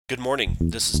Good morning.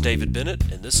 This is David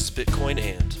Bennett, and this is Bitcoin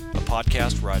And, a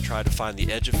podcast where I try to find the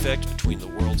edge effect between the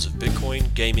worlds of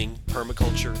Bitcoin, gaming,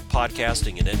 permaculture,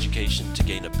 podcasting, and education to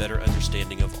gain a better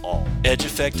understanding of all. Edge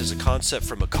effect is a concept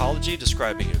from ecology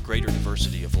describing a greater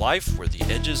diversity of life where the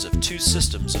edges of two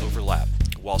systems overlap.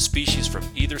 While species from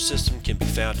either system can be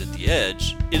found at the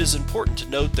edge, it is important to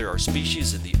note there are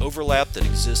species in the overlap that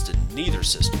exist in neither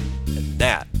system, and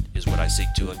that is what I seek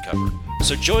to uncover.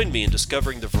 So join me in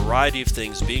discovering the variety of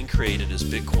things being created as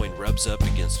Bitcoin rubs up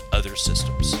against other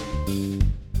systems.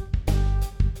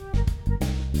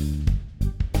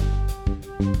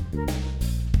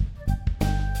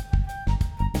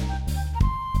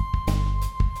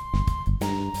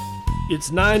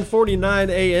 It's 9:49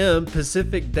 a.m.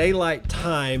 Pacific Daylight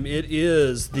Time. It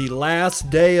is the last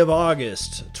day of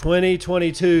August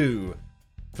 2022.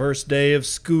 First day of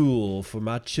school for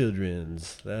my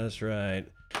children's. That's right.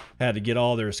 Had to get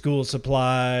all their school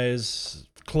supplies,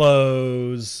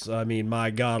 clothes. I mean, my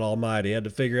God almighty. Had to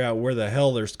figure out where the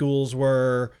hell their schools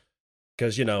were.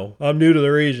 Because, I'm new to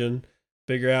the region.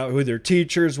 Figure out who their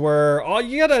teachers were. Oh,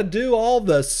 you got to do all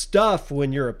the stuff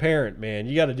when you're a parent, man.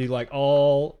 You got to do like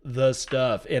all the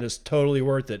stuff. And it's totally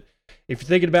worth it. If you're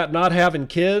thinking about not having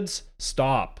kids,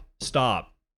 stop.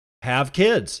 Have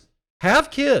kids. Have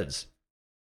kids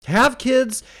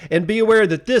and be aware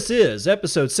that this is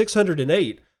episode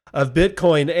 608 of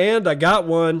Bitcoin. And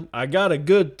I got a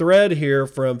good thread here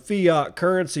from Fiat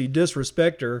Currency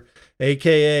Disrespecter,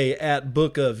 aka at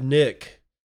Book of Nick.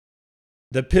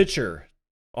 The picture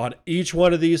on each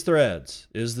one of these threads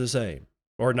is the same.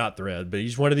 Or not thread, but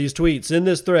each one of these tweets in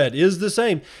this thread is the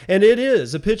same. And it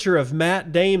is a picture of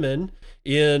Matt Damon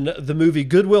in the movie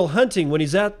Good Will Hunting when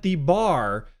he's at the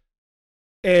bar.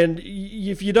 And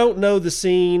if you don't know the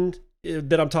scene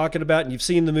that I'm talking about and you've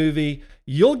seen the movie,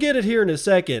 you'll get it here in a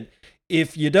second.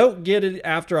 If you don't get it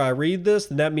after I read this,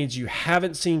 then that means you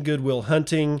haven't seen Good Will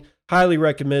Hunting. Highly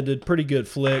recommended. Pretty good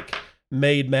flick.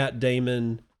 Made Matt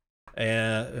Damon,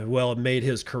 made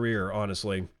his career,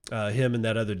 honestly. Him and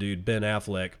that other dude, Ben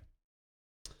Affleck.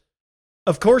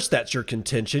 Of course that's your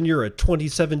contention. You're a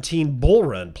 2017 bull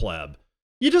run pleb.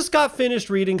 You just got finished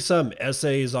reading some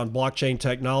essays on blockchain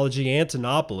technology,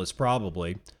 Antonopoulos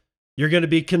probably. You're going to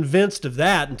be convinced of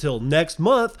that until next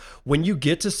month when you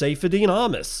get to Saifedean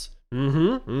Ammous.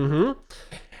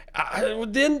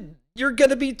 Then you're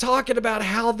going to be talking about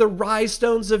how the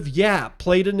rhinestones of YAP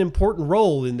played an important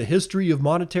role in the history of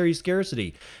monetary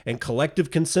scarcity and collective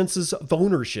consensus of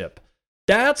ownership.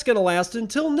 That's going to last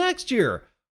until next year.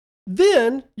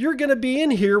 Then you're going to be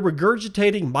in here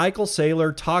regurgitating Michael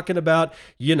Saylor talking about,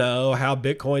 how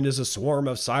Bitcoin is a swarm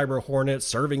of cyber hornets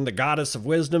serving the goddess of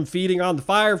wisdom, feeding on the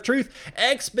fire of truth,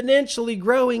 exponentially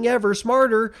growing ever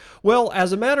smarter. Well,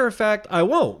 as a matter of fact, I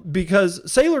won't, because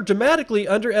Saylor dramatically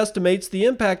underestimates the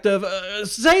impact of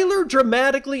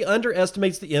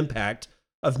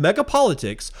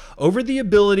megapolitics over the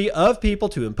ability of people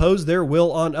to impose their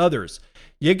will on others.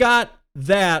 You got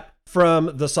that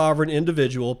from The Sovereign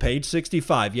Individual, page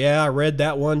 65. Yeah, I read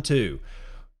that one too.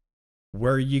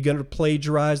 Were you going to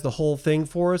plagiarize the whole thing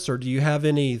for us, or do you have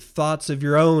any thoughts of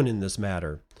your own in this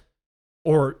matter?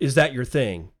 Or is that your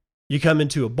thing? You come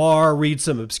into a bar, read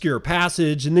some obscure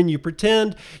passage, and then you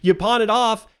pretend you pawn it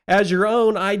off as your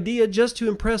own idea just to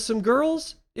impress some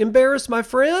girls? Embarrass my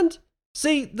friend?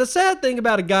 See, the sad thing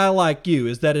about a guy like you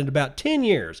is that in about 10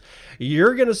 years,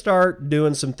 you're going to start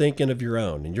doing some thinking of your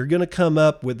own, and you're going to come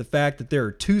up with the fact that there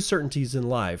are two certainties in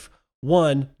life.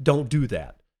 One, don't do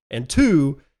that. And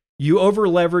two, you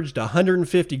over-leveraged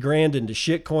 150 grand into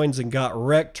shitcoins and got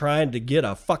wrecked trying to get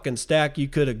a fucking stack you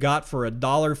could have got for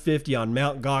 $1.50 on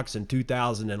Mt. Gox in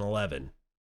 2011.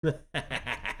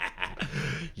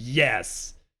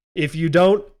 Yes. If you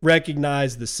don't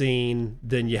recognize the scene,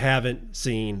 then you haven't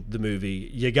seen the movie.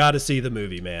 You got to see the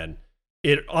movie, man.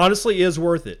 It honestly is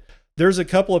worth it. There's a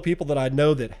couple of people that I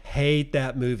know that hate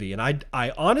that movie, and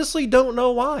I honestly don't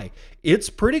know why. It's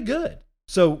pretty good.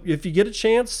 So if you get a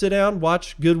chance, sit down,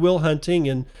 watch Good Will Hunting,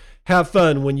 and have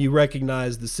fun when you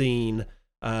recognize the scene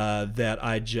that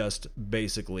I just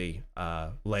basically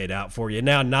laid out for you.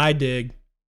 Now, NYDIG,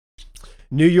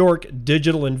 New York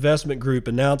Digital Investment Group,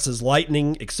 announces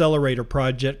Lightning Accelerator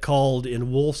project called In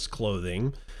Wolf's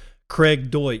Clothing. Craig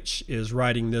Deutsch is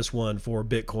writing this one for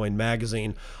Bitcoin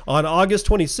Magazine. On August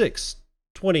 26,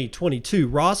 2022,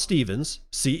 Ross Stevens,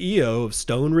 CEO of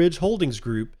Stone Ridge Holdings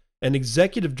Group and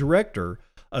executive director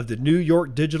of the New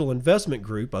York Digital Investment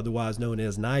Group, otherwise known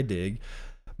as NYDIG,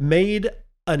 made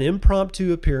an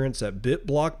impromptu appearance at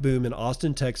BitBlock Boom in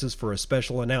Austin, Texas for a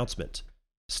special announcement.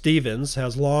 Stevens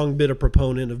has long been a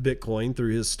proponent of Bitcoin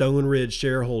through his Stone Ridge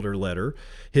shareholder letter,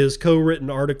 his co-written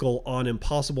article on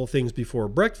Impossible Things Before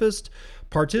Breakfast,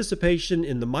 participation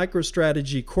in the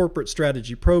MicroStrategy corporate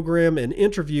strategy program, and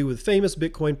interview with famous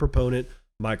Bitcoin proponent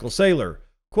Michael Saylor.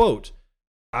 Quote,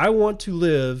 "I want to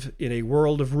live in a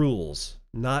world of rules,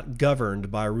 not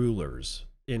governed by rulers."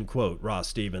 End quote, Ross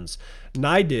Stevens.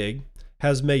 NYDIG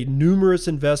has made numerous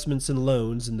investments and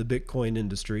loans in the Bitcoin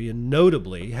industry and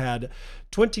notably had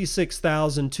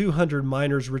 26,200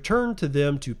 miners returned to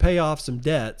them to pay off some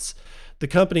debts. The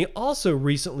company also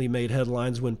recently made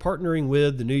headlines when partnering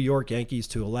with the New York Yankees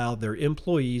to allow their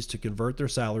employees to convert their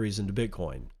salaries into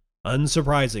Bitcoin.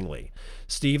 Unsurprisingly,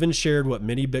 Stevens shared what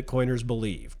many Bitcoiners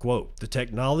believe. Quote, "The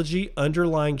technology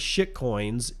underlying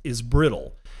shitcoins is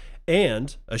brittle,"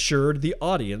 and assured the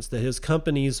audience that his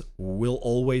companies will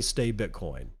always stay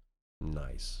Bitcoin.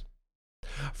 Nice.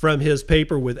 From his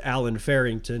paper with Alan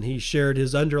Farrington, he shared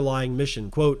his underlying mission.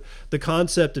 Quote, "The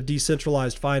concept of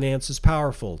decentralized finance is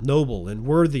powerful, noble, and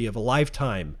worthy of a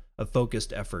lifetime of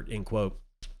focused effort." End quote.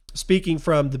 Speaking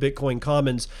from the Bitcoin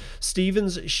Commons,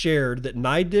 Stevens shared that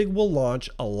NYDIG will launch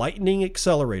a Lightning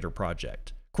Accelerator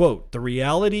project. Quote, "The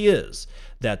reality is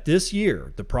that this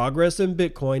year, the progress in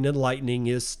Bitcoin and Lightning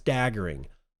is staggering.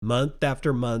 Month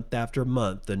after month after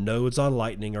month, the nodes on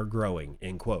Lightning are growing."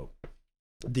 End quote.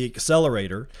 The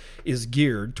accelerator is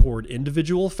geared toward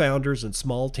individual founders and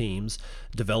small teams,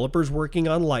 developers working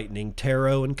on Lightning,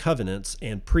 Taro, and Covenants,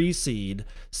 and pre-seed,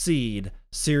 seed,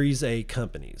 Series A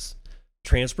companies.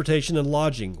 Transportation and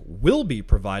lodging will be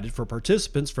provided for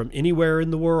participants from anywhere in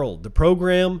the world. The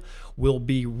program will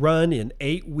be run in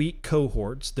 8-week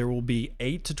cohorts. There will be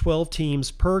 8 to 12 teams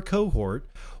per cohort,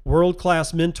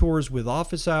 world-class mentors with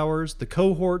office hours. The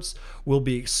cohorts will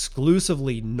be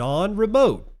exclusively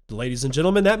non-remote. Ladies and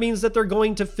gentlemen, that means that they're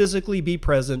going to physically be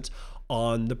present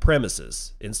on the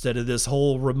premises instead of this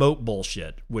whole remote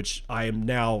bullshit, which I am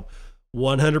now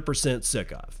 100%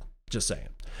 sick of. Just saying.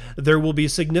 There will be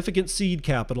significant seed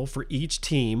capital for each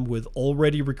team with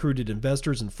already recruited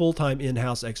investors and full-time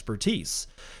in-house expertise.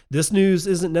 This news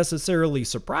isn't necessarily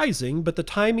surprising, but the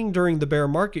timing during the bear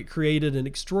market created an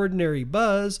extraordinary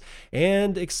buzz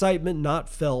and excitement not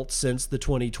felt since the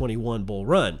 2021 bull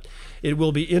run. It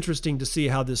will be interesting to see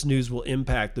how this news will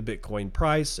impact the Bitcoin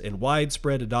price and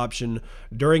widespread adoption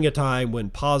during a time when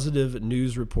positive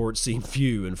news reports seem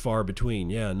few and far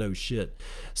between. Yeah, no shit.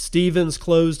 Stevens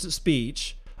closed his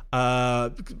speech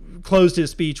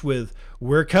with,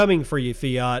 "We're coming for you,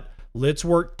 fiat. Let's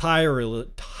work tirelessly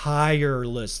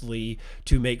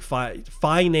to make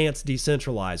finance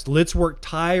decentralized. Let's work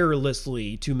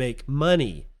tirelessly to make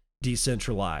money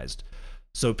decentralized."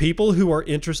 So people who are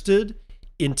interested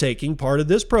in taking part of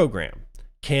this program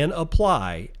can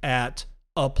apply at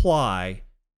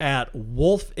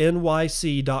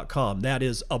wolfnyc.com. That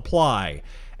is apply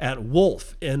at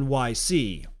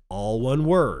wolfnyc, all one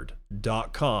word,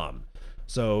 .com.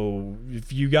 So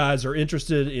if you guys are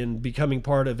interested in becoming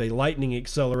part of a Lightning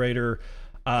Accelerator,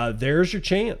 there's your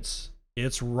chance.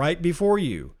 It's right before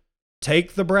you.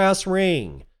 Take the brass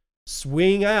ring,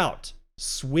 swing out,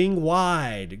 swing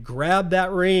wide, grab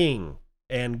that ring,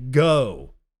 and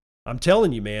go. I'm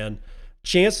telling you, man,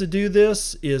 chance to do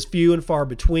this is few and far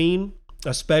between,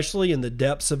 especially in the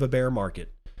depths of a bear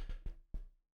market.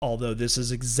 Although this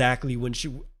is exactly when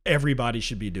everybody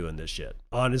should be doing this shit.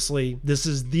 Honestly, this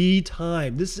is the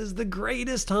time. This is the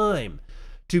greatest time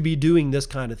to be doing this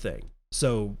kind of thing.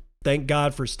 So thank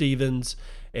God for Stevens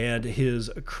and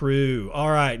his crew. All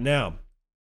right, now,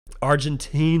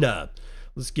 Argentina.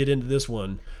 Let's get into this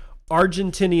one.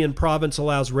 Argentinian province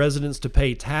allows residents to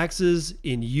pay taxes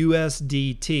in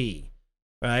USDT.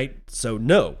 Right? So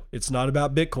no, it's not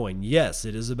about Bitcoin. Yes,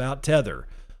 it is about Tether.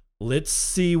 Let's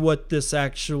see what this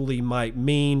actually might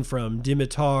mean from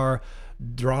Dimitar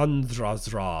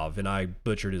Drandrastrov, and I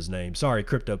butchered his name. Sorry,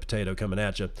 Crypto Potato coming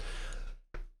at you.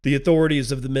 The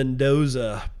authorities of the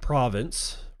Mendoza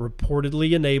province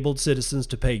reportedly enabled citizens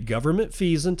to pay government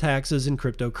fees and taxes in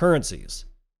cryptocurrencies.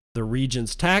 The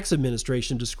region's tax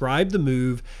administration described the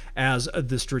move as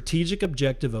the strategic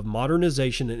objective of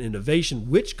modernization and innovation,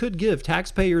 which could give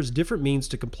taxpayers different means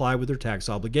to comply with their tax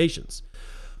obligations.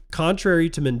 Contrary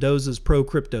to Mendoza's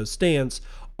pro-crypto stance,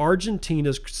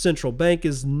 Argentina's central bank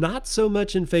is not so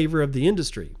much in favor of the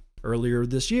industry. Earlier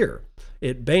this year,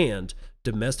 it banned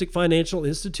domestic financial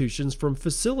institutions from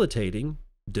facilitating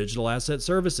digital asset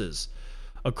services.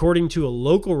 According to a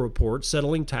local report,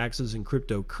 settling taxes in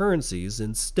cryptocurrencies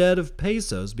instead of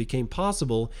pesos became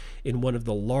possible in one of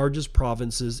the largest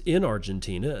provinces in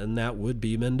Argentina, and that would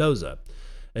be Mendoza.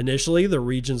 Initially, the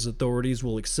region's authorities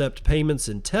will accept payments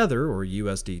in Tether or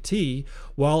USDT,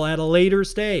 while at a later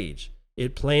stage,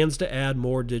 it plans to add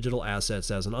more digital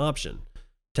assets as an option.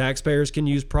 Taxpayers can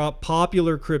use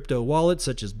popular crypto wallets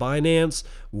such as Binance,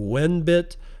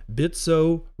 Wenbit,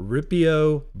 Bitso,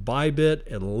 Ripio, Bybit,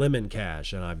 and Lemon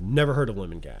Cash. And I've never heard of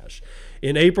Lemon Cash.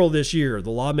 In April this year,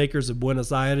 the lawmakers of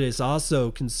Buenos Aires also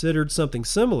considered something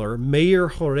similar. Mayor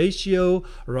Horacio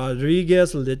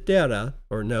Rodriguez Larita,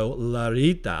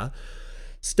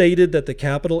 stated that the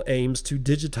capital aims to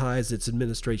digitize its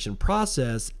administration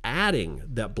process, adding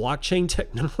that blockchain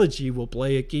technology will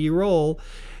play a key role.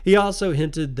 He also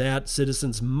hinted that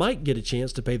citizens might get a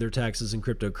chance to pay their taxes in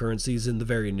cryptocurrencies in the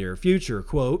very near future.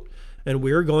 Quote, "And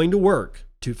we're going to work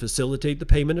to facilitate the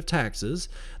payment of taxes,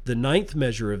 the ninth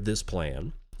measure of this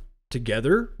plan.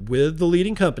 Together with the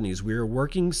leading companies, we are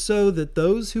working so that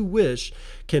those who wish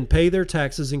can pay their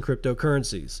taxes in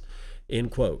cryptocurrencies."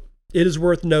 End quote. It is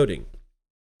worth noting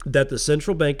that the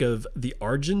Central Bank of the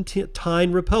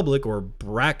Argentine Republic, or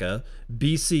BRCA,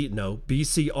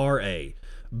 BCRA,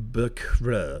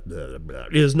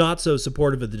 is not so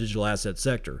supportive of the digital asset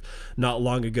sector. Not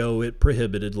long ago, it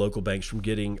prohibited local banks from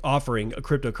offering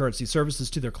cryptocurrency services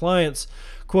to their clients.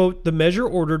 Quote, "The measure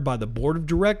ordered by the board of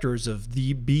directors of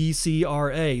the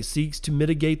BCRA seeks to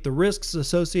mitigate the risks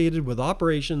associated with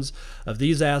operations of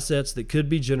these assets that could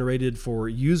be generated for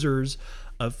users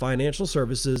of financial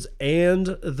services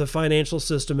and the financial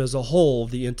system as a whole,"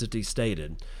 the entity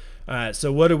stated. All right,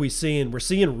 so what are we seeing? We're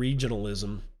seeing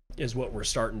regionalism is what we're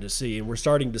starting to see, and we're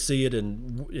starting to see it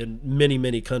in many,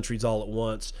 many countries all at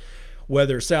once,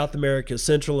 whether South America,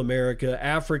 Central America,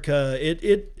 Africa.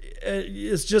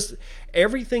 It's just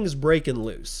everything's breaking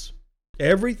loose.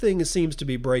 Everything seems to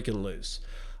be breaking loose.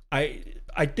 I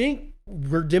think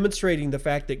we're demonstrating the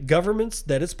fact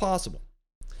that it's possible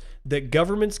that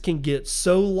governments can get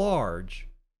so large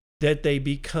that they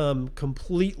become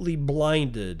completely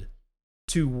blinded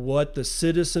to what the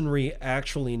citizenry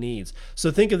actually needs.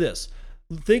 So think of this.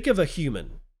 Think of a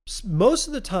human. Most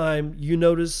of the time, you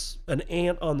notice an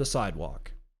ant on the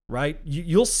sidewalk, right?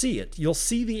 You'll see it. You'll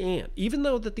see the ant. Even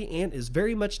though that the ant is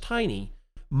very much tiny,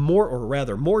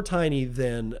 more tiny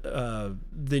than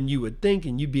you would think,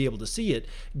 and you'd be able to see it,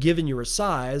 given your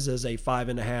size as a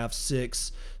 5.5,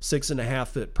 6.5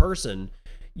 foot person.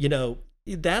 You know,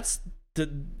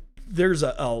 there's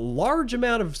a large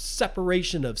amount of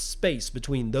separation of space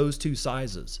between those two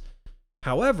sizes.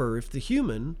 However, if the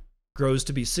human grows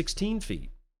to be 16 feet,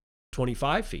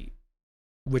 25 feet,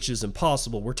 which is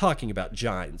impossible, we're talking about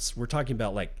giants. We're talking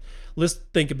about, let's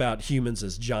think about humans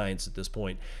as giants at this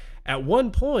point. At one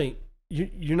point,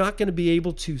 you're not going to be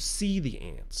able to see the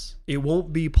ants. It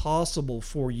won't be possible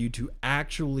for you to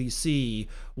actually see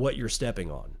what you're stepping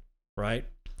on, right?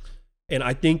 And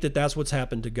I think that that's what's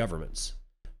happened to governments,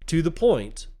 to the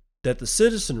point that the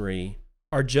citizenry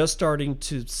are just starting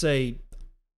to say,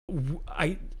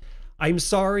 I'm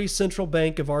sorry, Central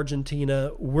Bank of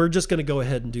Argentina, we're just going to go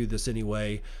ahead and do this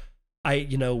anyway.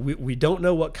 We don't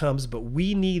know what comes, but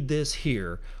we need this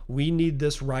here. We need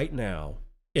this right now.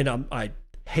 And I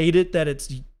hate it that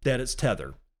it's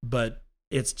Tether, but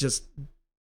it's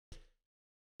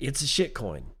a shit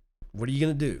coin. What are you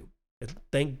going to do?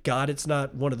 Thank God it's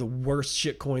not one of the worst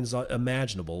shit coins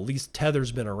imaginable. At least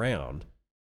Tether's been around.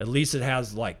 At least it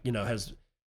has has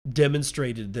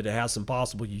demonstrated that it has some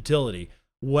possible utility.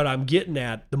 What I'm getting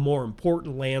at, the more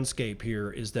important landscape here,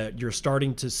 is that you're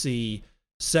starting to see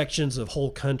sections of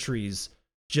whole countries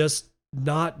just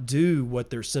not do what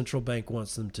their central bank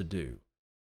wants them to do,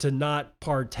 to not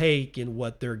partake in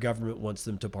what their government wants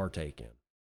them to partake in.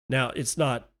 Now, it's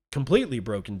not completely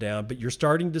broken down, but you're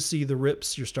starting to see the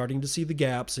rips, you're starting to see the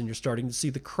gaps, and you're starting to see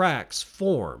the cracks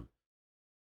form.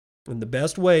 And the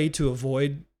best way to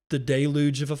avoid the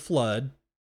deluge of a flood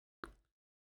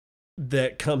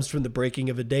that comes from the breaking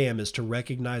of a dam is to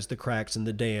recognize the cracks in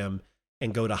the dam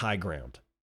and go to high ground.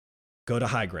 Go to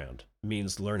high ground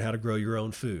means learn how to grow your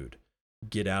own food.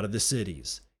 Get out of the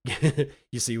cities.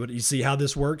 You see how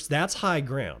this works? That's high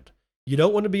ground. You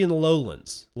don't want to be in the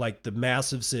lowlands, like the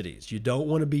massive cities. You don't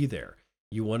want to be there.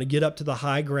 You want to get up to the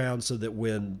high ground so that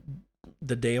when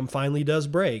the dam finally does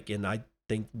break, and I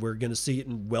think we're going to see it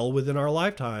well within our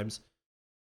lifetimes,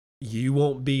 you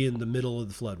won't be in the middle of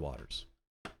the floodwaters.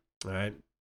 All right?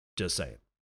 Just saying.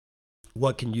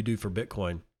 What can you do for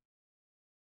Bitcoin?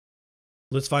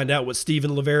 Let's find out what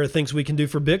Stephen Livera thinks we can do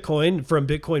for Bitcoin from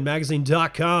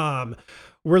BitcoinMagazine.com.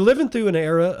 We're living through an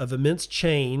era of immense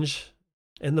change,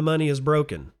 and the money is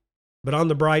broken. But on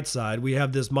the bright side, we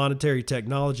have this monetary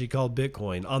technology called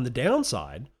Bitcoin. On the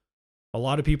downside, a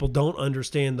lot of people don't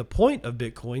understand the point of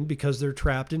Bitcoin because they're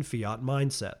trapped in fiat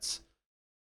mindsets.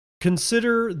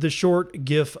 Consider the short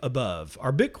GIF above.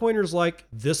 Are Bitcoiners like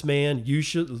this man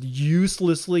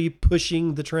uselessly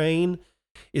pushing the train?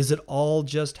 Is it all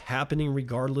just happening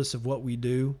regardless of what we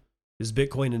do? Is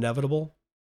Bitcoin inevitable?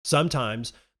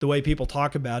 Sometimes the way people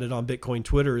talk about it on Bitcoin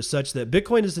Twitter is such that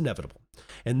Bitcoin is inevitable.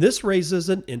 And this raises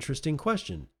an interesting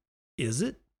question. Is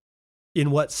it?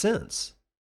 In what sense?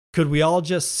 Could we all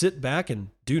just sit back and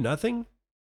do nothing?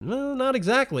 No, not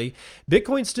exactly.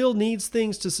 Bitcoin still needs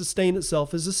things to sustain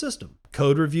itself as a system.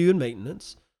 Code review and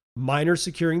maintenance, miners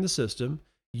securing the system,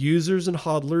 users and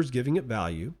hodlers giving it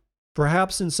value.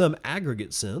 Perhaps in some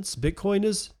aggregate sense, Bitcoin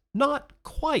is not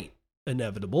quite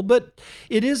inevitable, but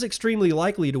it is extremely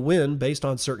likely to win based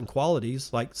on certain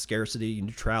qualities like scarcity,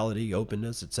 neutrality,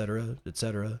 openness, etc.,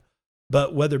 etc.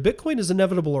 But whether Bitcoin is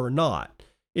inevitable or not,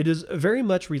 it is very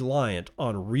much reliant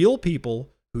on real people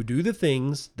who do the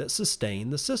things that sustain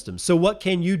the system. So what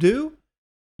can you do?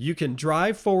 You can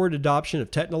drive forward adoption of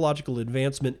technological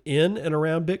advancement in and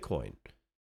around Bitcoin.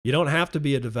 You don't have to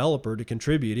be a developer to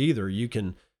contribute either. You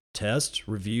can test,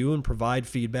 review, and provide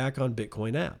feedback on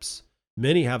Bitcoin apps.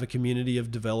 Many have a community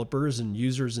of developers and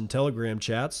users in Telegram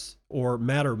chats or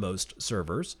Mattermost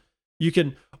servers. You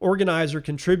can organize or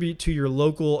contribute to your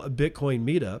local Bitcoin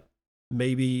meetup,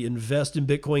 maybe invest in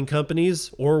Bitcoin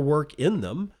companies or work in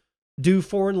them. Do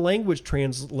foreign language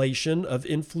translation of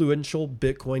influential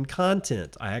Bitcoin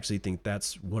content. I actually think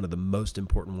that's one of the most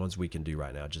important ones we can do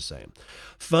right now, just saying.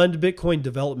 Fund Bitcoin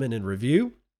development and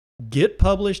review. Get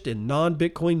published in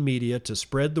non-Bitcoin media to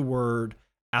spread the word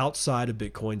outside of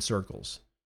Bitcoin circles.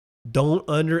 Don't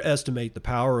underestimate the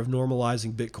power of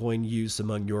normalizing Bitcoin use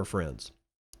among your friends.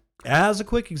 As a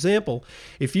quick example,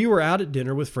 if you were out at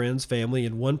dinner with friends, family,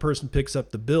 and one person picks up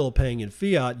the bill paying in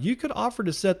fiat, you could offer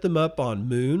to set them up on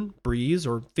Moon, Breeze,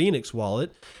 or Phoenix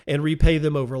Wallet and repay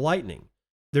them over Lightning.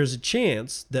 There's a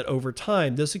chance that over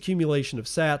time, this accumulation of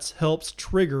sats helps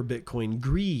trigger Bitcoin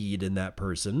greed in that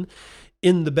person.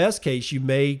 In the best case, you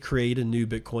may create a new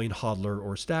Bitcoin hodler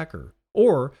or stacker.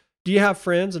 Or do you have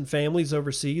friends and families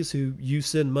overseas who you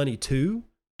send money to?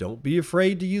 Don't be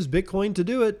afraid to use Bitcoin to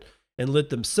do it, and let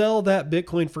them sell that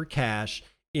Bitcoin for cash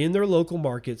in their local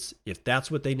markets if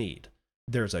that's what they need.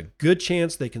 There's a good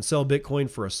chance they can sell Bitcoin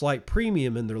for a slight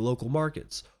premium in their local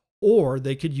markets. Or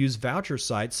they could use voucher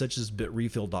sites such as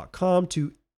bitrefill.com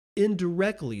to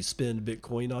indirectly spend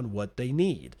Bitcoin on what they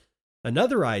need.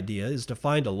 Another idea is to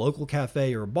find a local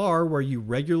cafe or bar where you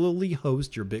regularly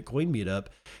host your Bitcoin meetup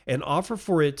and offer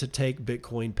for it to take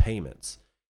Bitcoin payments.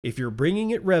 If you're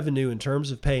bringing it revenue in terms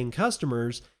of paying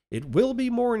customers, it will be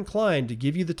more inclined to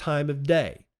give you the time of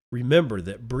day. Remember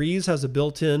that Breeze has a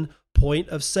built-in point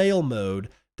of sale mode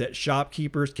that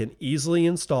shopkeepers can easily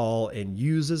install and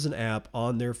use as an app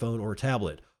on their phone or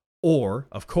tablet. Or,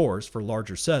 of course, for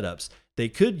larger setups, they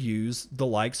could use the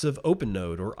likes of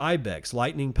OpenNode or Ibex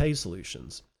Lightning Pay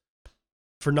solutions.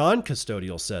 For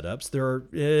non-custodial setups,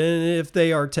 if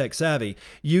they are tech savvy,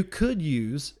 you could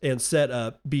use and set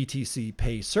up BTC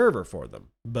Pay Server for them.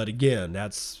 But again,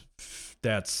 that's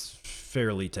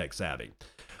fairly tech savvy.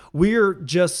 We're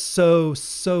just so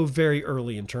very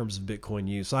early in terms of Bitcoin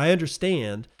use. I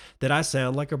understand that I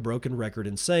sound like a broken record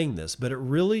in saying this, but it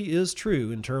really is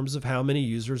true in terms of how many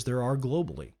users there are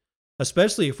globally,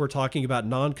 especially if we're talking about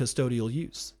non-custodial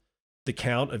use. The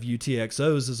count of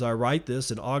UTXOs as I write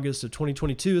this in August of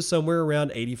 2022 is somewhere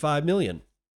around 85 million.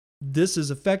 This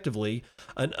is effectively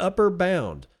an upper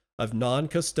bound of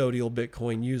non-custodial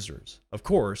Bitcoin users. Of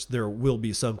course, there will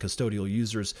be some custodial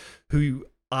users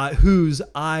whose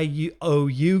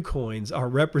IOU coins are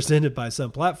represented by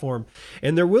some platform,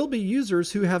 and there will be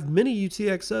users who have many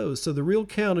UTXOs, so the real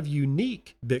count of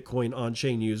unique Bitcoin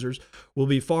on-chain users will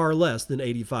be far less than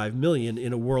 85 million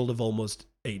in a world of almost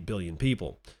 8 billion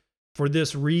people. For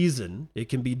this reason, it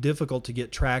can be difficult to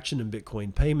get traction in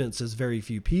Bitcoin payments as very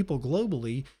few people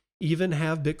globally even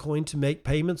have Bitcoin to make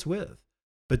payments with.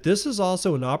 But this is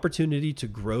also an opportunity to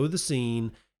grow the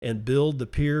scene and build the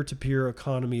peer-to-peer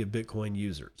economy of Bitcoin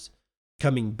users.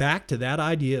 Coming back to that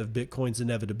idea of Bitcoin's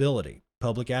inevitability,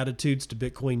 public attitudes to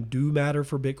Bitcoin do matter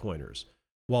for Bitcoiners.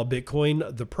 While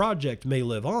Bitcoin, the project, may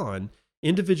live on,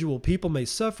 individual people may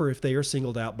suffer if they are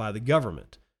singled out by the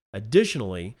government.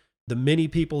 Additionally, the many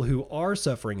people who are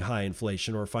suffering high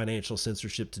inflation or financial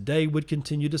censorship today would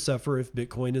continue to suffer if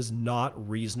Bitcoin is not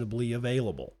reasonably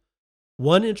available.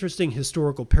 One interesting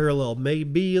historical parallel may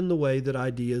be in the way that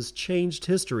ideas changed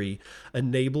history,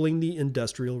 enabling the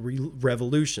Industrial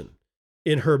Revolution.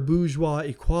 In her Bourgeois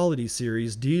Equality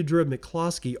series, Deirdre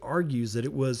McCloskey argues that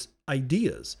it was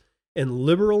ideas and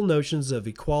liberal notions of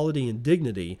equality and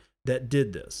dignity that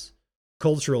did this.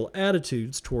 Cultural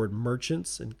attitudes toward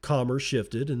merchants and commerce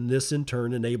shifted, and this in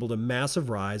turn enabled a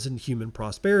massive rise in human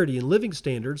prosperity and living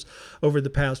standards over the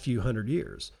past few hundred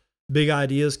years. Big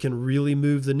ideas can really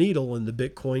move the needle, and the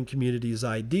Bitcoin community's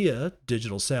idea,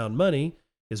 digital sound money,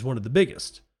 is one of the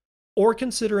biggest. Or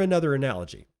consider another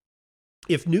analogy.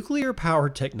 If nuclear power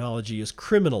technology is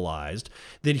criminalized,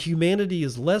 then humanity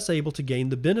is less able to gain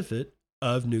the benefit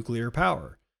of nuclear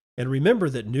power. And remember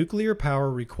that nuclear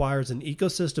power requires an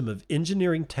ecosystem of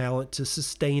engineering talent to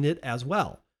sustain it as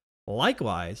well.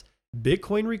 Likewise,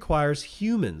 Bitcoin requires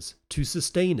humans to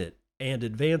sustain it and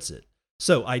advance it.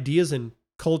 So ideas and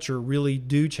culture really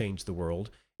do change the world,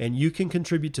 and you can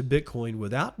contribute to Bitcoin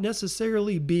without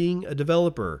necessarily being a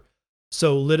developer.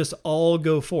 So let us all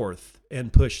go forth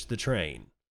and push the train.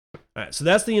 All right, so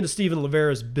that's the end of Stephen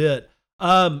Livera's bit.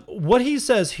 What he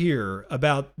says here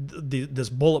about this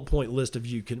bullet point list of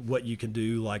what you can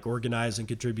do, like organize and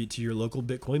contribute to your local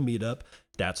Bitcoin meetup,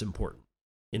 that's important.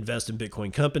 Invest in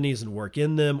Bitcoin companies and work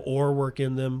in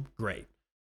them, great.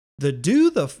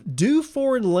 Do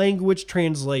foreign language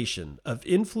translation of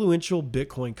influential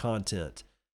Bitcoin content.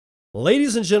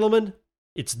 Ladies and gentlemen,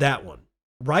 it's that one.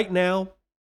 Right now,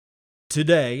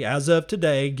 today, as of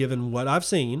today, given what I've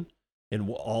seen and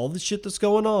all the shit that's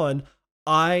going on,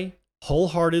 I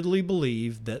wholeheartedly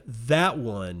believe that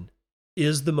one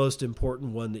is the most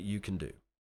important one that you can do.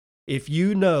 If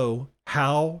you know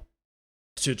how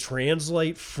to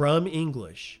translate from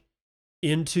English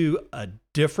into a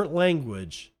different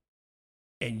language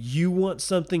and you want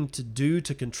something to do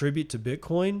to contribute to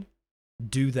Bitcoin,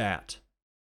 do that.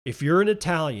 If you're an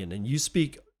Italian and you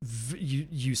speak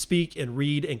and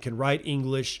read and can write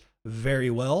English very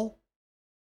well,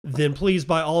 then please,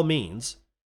 by all means,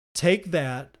 take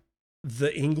that,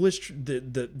 the English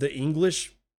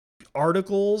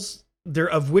articles,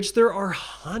 of which there are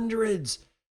hundreds,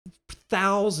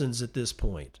 thousands at this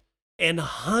point, and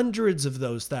hundreds of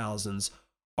those thousands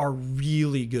are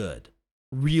really good.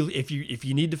 Really, if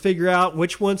you need to figure out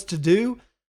which ones to do,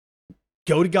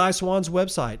 go to Guy Swan's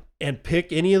website and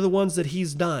pick any of the ones that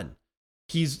he's done.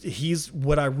 He's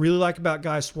what I really like about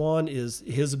Guy Swan is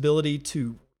his ability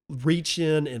to reach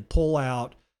in and pull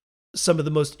out some of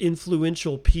the most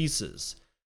influential pieces,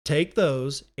 take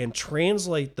those and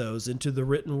translate those into the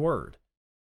written word.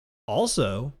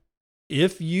 Also,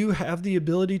 if you have the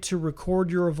ability to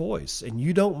record your voice and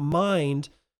you don't mind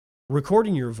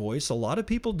recording your voice, a lot of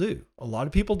people do. A lot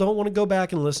of people don't want to go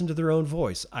back and listen to their own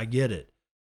voice. I get it.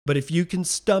 But if you can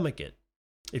stomach it,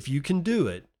 if you can do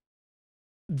it,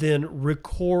 then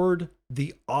record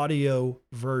the audio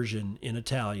version in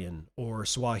Italian or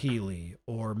Swahili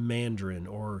or Mandarin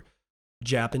or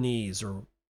Japanese or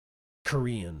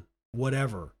Korean,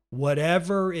 whatever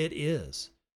it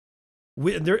is.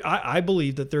 I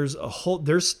believe that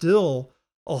there's still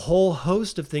a whole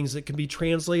host of things that can be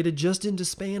translated just into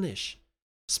Spanish.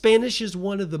 Spanish is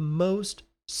one of the most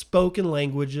spoken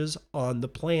languages on the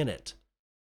planet.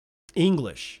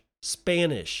 English,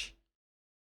 Spanish.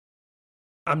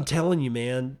 I'm telling you,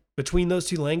 man, between those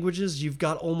two languages, you've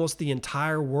got almost the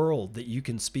entire world that you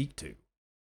can speak to.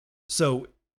 So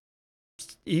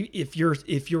if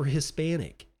you're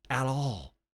Hispanic at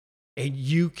all and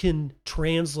you can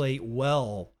translate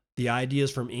well the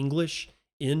ideas from English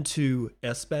into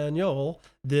Espanol,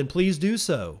 then please do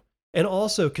so. And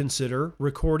also consider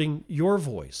recording your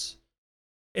voice.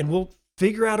 And we'll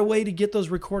figure out a way to get those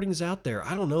recordings out there.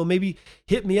 I don't know, maybe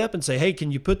hit me up and say, hey,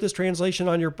 can you put this translation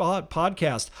on your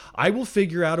podcast? I will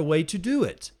figure out a way to do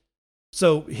it.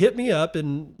 So hit me up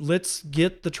and let's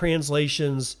get the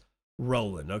translations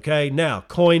rolling, okay? Now,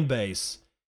 Coinbase,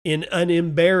 in an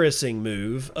embarrassing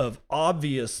move of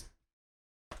obvious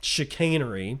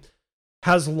chicanery,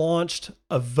 has launched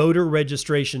a voter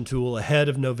registration tool ahead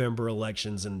of November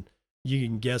elections, and you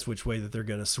can guess which way that they're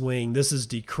going to swing. This is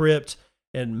Decrypt,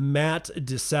 and Matt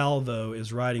DeSalvo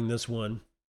is writing this one.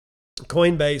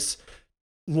 Coinbase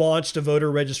launched a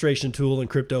voter registration tool and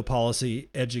crypto policy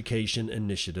education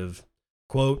initiative.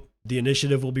 Quote, the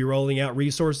initiative will be rolling out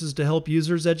resources to help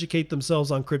users educate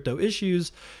themselves on crypto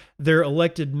issues, their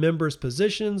elected members'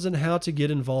 positions, and how to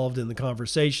get involved in the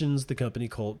conversations, the company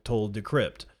told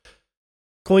Decrypt.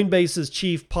 Coinbase's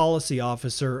chief policy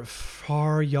officer,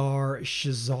 Faryar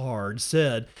Shahzad,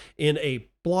 said in a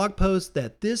blog post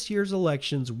that this year's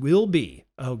elections will be,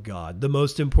 oh God, the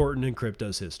most important in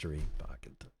crypto's history.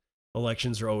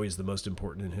 Elections are always the most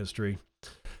important in history.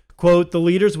 Quote, the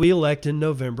leaders we elect in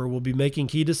November will be making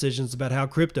key decisions about how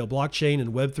crypto, blockchain,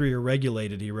 and Web3 are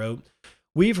regulated, he wrote.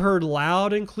 We've heard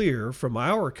loud and clear from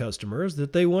our customers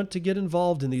that they want to get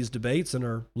involved in these debates and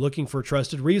are looking for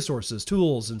trusted resources,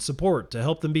 tools, and support to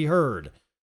help them be heard.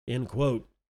 End quote.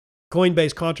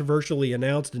 Coinbase controversially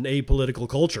announced an apolitical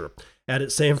culture at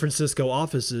its San Francisco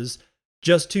offices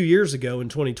just 2 years ago in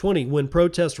 2020 when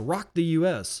protests rocked the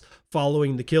U.S.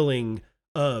 following the killing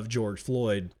of George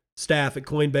Floyd. Staff at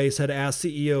Coinbase had asked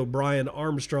CEO Brian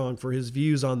Armstrong for his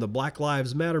views on the Black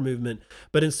Lives Matter movement,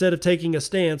 but instead of taking a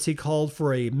stance, he called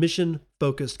for a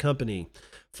mission-focused company.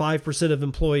 5% of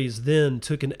employees then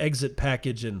took an exit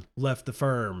package and left the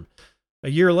firm. A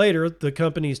year later, the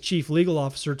company's chief legal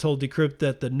officer told Decrypt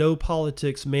that the no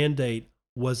politics mandate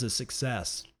was a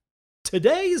success.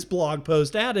 Today's blog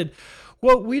post added,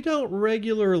 quote, "We don't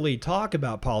regularly talk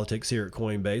about politics here at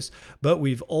Coinbase, but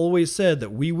we've always said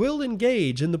that we will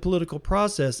engage in the political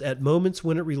process at moments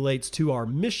when it relates to our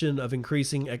mission of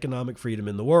increasing economic freedom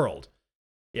in the world."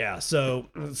 Yeah, so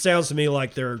it sounds to me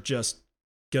like they're just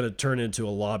going to turn into a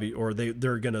lobby, or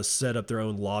they're going to set up their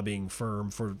own lobbying firm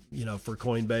for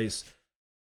Coinbase.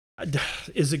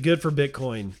 Is it good for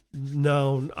Bitcoin?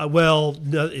 No. Well,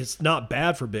 no, it's not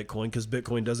bad for Bitcoin because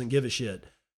Bitcoin doesn't give a shit.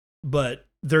 But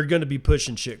they're going to be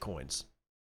pushing shit coins.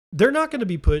 They're not going to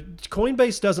be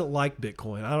Coinbase doesn't like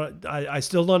Bitcoin. I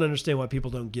still don't understand why people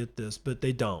don't get this, but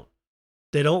they don't.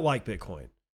 They don't like Bitcoin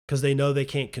because they know they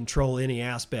can't control any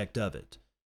aspect of it.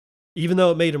 Even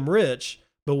though it made them rich,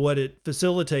 but what it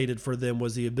facilitated for them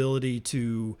was the ability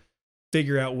to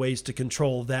figure out ways to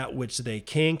control that which they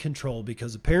can control,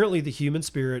 because apparently the human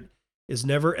spirit is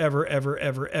never, ever, ever,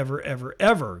 ever, ever, ever,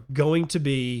 ever going to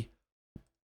be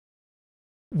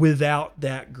without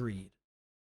that greed.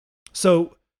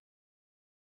 So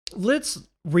let's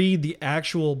read the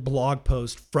actual blog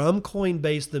post from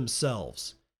Coinbase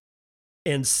themselves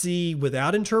and see,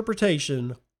 without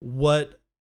interpretation, what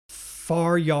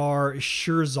Faryar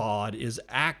Shirzad is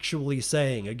actually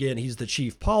saying. Again, he's the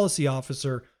chief policy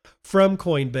officer from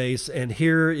Coinbase, and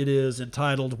here it is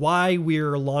entitled, "Why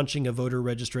We're Launching a Voter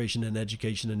Registration and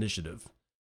Education Initiative."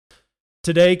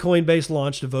 Today, Coinbase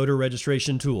launched a voter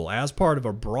registration tool as part of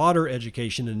a broader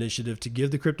education initiative to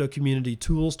give the crypto community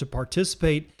tools to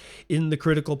participate in the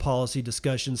critical policy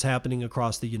discussions happening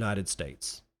across the United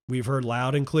States. We've heard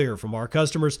loud and clear from our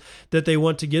customers that they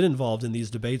want to get involved in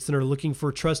these debates and are looking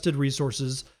for trusted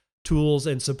resources, tools,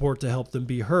 and support to help them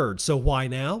be heard. So why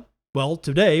now? Well,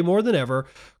 today, more than ever,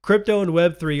 crypto and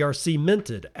Web3 are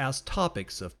cemented as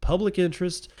topics of public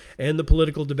interest and the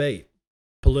political debate.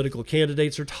 Political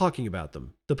candidates are talking about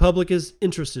them. The public is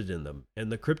interested in them, and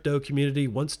the crypto community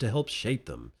wants to help shape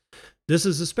them. This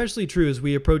is especially true as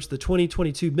we approach the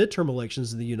 2022 midterm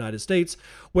elections in the United States,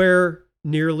 where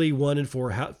nearly 1 in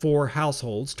 4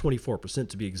 households, 24%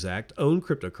 to be exact, own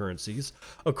cryptocurrencies,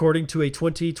 according to a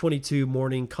 2022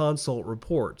 Morning Consult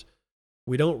report.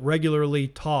 We don't regularly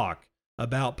talk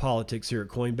about politics here at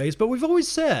Coinbase, but we've always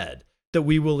said that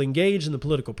we will engage in the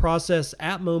political process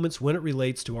at moments when it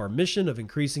relates to our mission of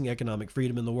increasing economic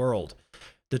freedom in the world.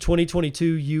 The 2022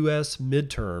 U.S.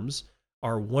 midterms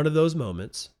are one of those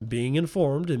moments. Being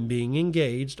informed and being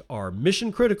engaged are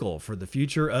mission critical for the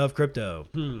future of crypto.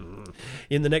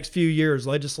 In the next few years,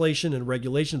 legislation and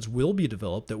regulations will be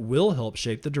developed that will help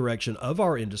shape the direction of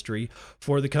our industry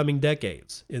for the coming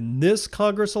decades. In this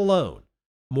Congress alone,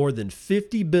 more than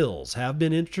 50 bills have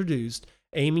been introduced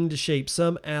aiming to shape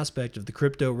some aspect of the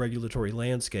crypto regulatory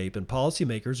landscape, and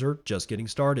policymakers are just getting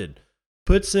started.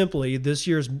 Put simply, this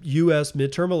year's U.S.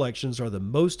 midterm elections are the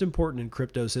most important in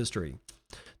crypto's history.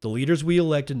 The leaders we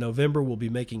elect in November will be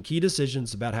making key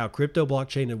decisions about how crypto,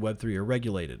 blockchain, and Web3 are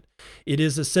regulated. It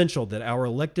is essential that our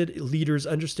elected leaders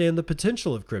understand the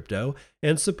potential of crypto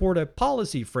and support a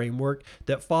policy framework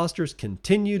that fosters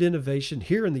continued innovation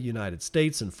here in the United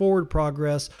States and forward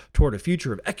progress toward a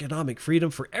future of economic freedom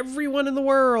for everyone in the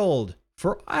world.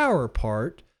 For our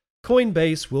part,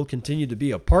 Coinbase will continue to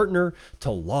be a partner to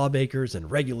lawmakers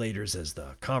and regulators as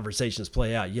the conversations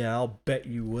play out. Yeah, I'll bet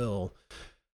you will.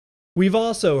 We've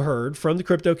also heard from the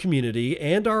crypto community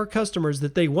and our customers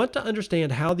that they want to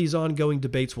understand how these ongoing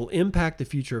debates will impact the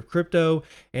future of crypto,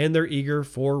 and they're eager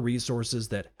for resources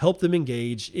that help them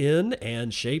engage in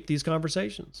and shape these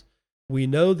conversations. We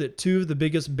know that two of the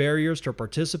biggest barriers to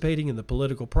participating in the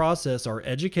political process are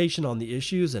education on the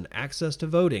issues and access to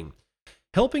voting.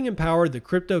 Helping empower the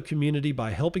crypto community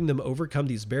by helping them overcome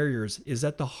these barriers is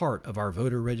at the heart of our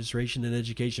voter registration and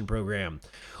education program.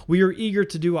 We are eager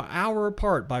to do our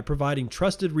part by providing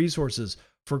trusted resources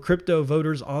for crypto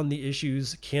voters on the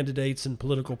issues, candidates, and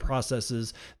political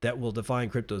processes that will define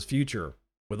crypto's future.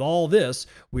 With all this,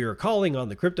 we are calling on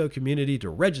the crypto community to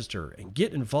register and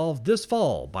get involved this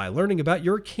fall by learning about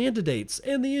your candidates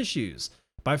and the issues,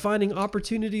 by finding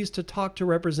opportunities to talk to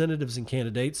representatives and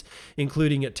candidates,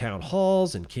 including at town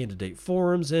halls and candidate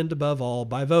forums, and above all,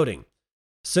 by voting.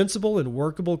 Sensible and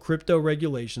workable crypto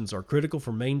regulations are critical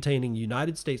for maintaining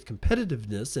United States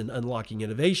competitiveness and unlocking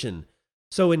innovation.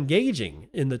 So engaging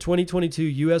in the 2022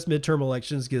 U.S. midterm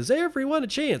elections gives everyone a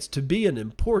chance to be an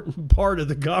important part of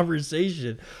the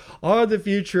conversation on the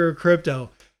future of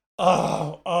crypto.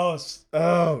 Oh,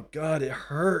 God, it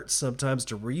hurts sometimes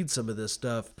to read some of this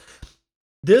stuff.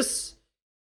 This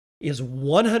is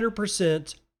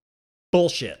 100%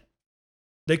 bullshit.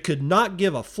 They could not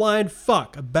give a flying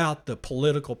fuck about the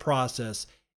political process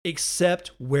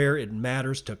except where it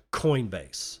matters to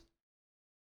Coinbase.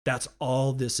 That's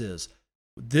all this is.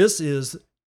 This is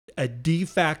a de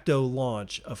facto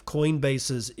launch of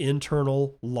Coinbase's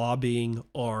internal lobbying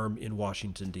arm in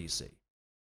Washington, D.C.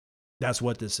 That's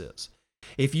what this is.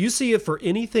 If you see it for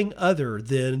anything other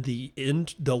than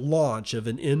the launch of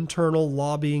an internal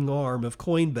lobbying arm of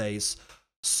Coinbase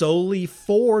solely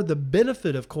for the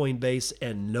benefit of Coinbase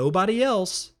and nobody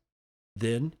else,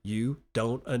 then you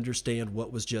don't understand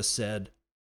what was just said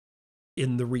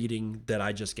in the reading that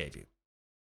I just gave you.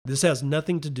 This has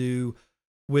nothing to do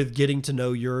with getting to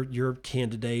know your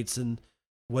candidates and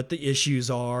what the issues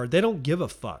are. They don't give a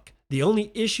fuck. The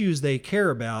only issues they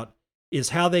care about is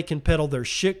how they can peddle their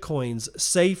shit coins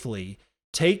safely,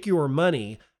 take your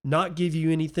money, not give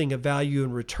you anything of value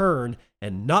in return,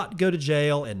 and not go to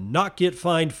jail and not get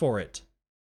fined for it.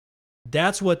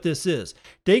 That's what this is.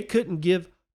 They couldn't give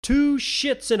two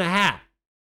shits in a hat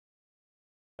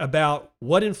about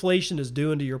what inflation is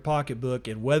doing to your pocketbook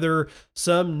and whether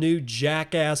some new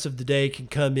jackass of the day can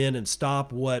come in and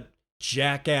stop what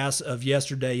jackass of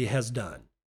yesterday has done.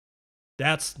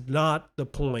 That's not the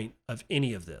point of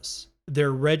any of this.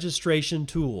 Their registration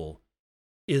tool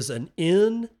is an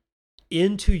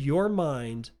into your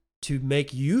mind to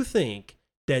make you think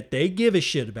that they give a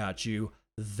shit about you.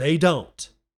 They don't.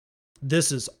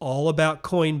 This is all about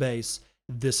Coinbase.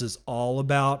 This is all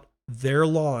about their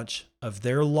launch of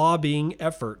their lobbying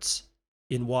efforts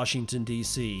in Washington,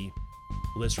 D.C.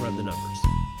 Let's run the numbers.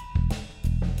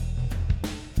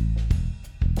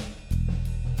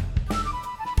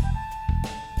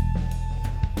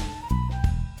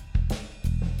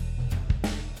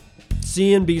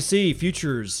 CNBC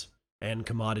futures and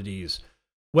commodities.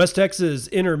 West Texas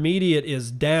Intermediate is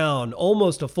down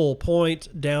almost a full point,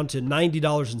 down to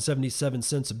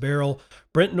 $90.77 a barrel.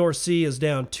 Brent North Sea is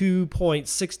down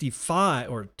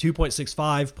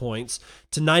 2.65 points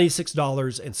to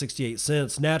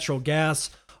 $96.68. Natural gas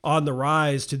on the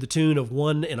rise to the tune of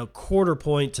 1.25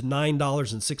 point to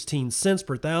 $9.16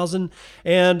 per thousand.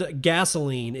 And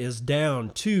gasoline is down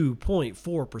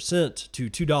 2.4% to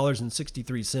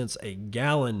 $2.63 a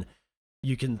gallon.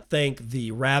 You can thank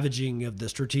the ravaging of the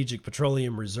strategic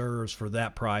petroleum reserves for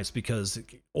that price, because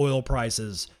oil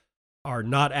prices are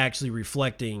not actually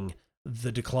reflecting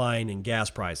the decline in gas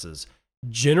prices.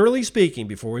 Generally speaking,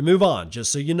 before we move on,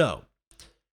 just so you know,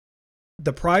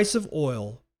 the price of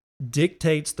oil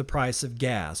dictates the price of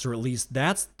gas, or at least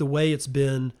that's the way it's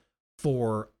been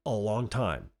for a long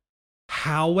time.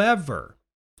 However,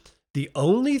 the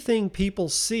only thing people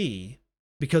see,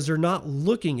 because they're not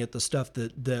looking at the stuff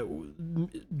that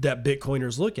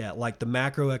Bitcoiners look at, like the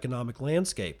macroeconomic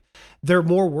landscape. They're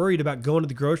more worried about going to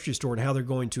the grocery store and how they're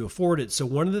going to afford it. So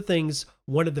one of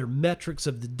their metrics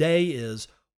of the day is,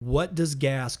 what does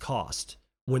gas cost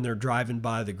when they're driving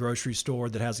by the grocery store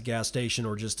that has a gas station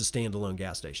or just a standalone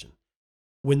gas station?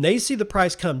 When they see the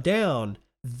price come down,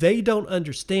 they don't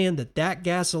understand that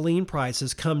gasoline price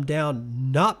has come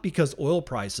down not because oil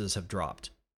prices have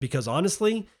dropped, because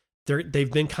honestly,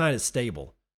 they've been kind of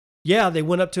stable. Yeah, they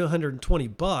went up to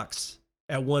 $120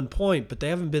 at one point, but they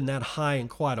haven't been that high in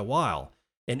quite a while.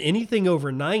 And anything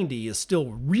over 90 is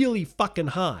still really fucking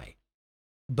high.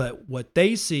 But what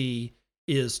they see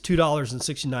is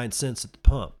 $2.69 at the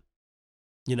pump.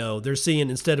 You know, they're seeing,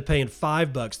 instead of paying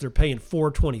 $5, they're paying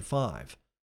 $4.25.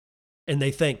 And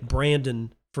they thank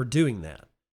Brandon for doing that.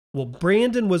 Well,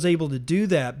 Brandon was able to do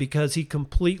that because he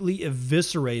completely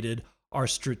eviscerated our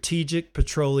strategic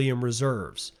petroleum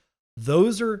reserves.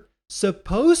 Those are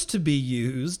supposed to be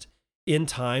used in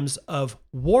times of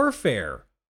warfare,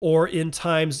 or in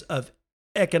times of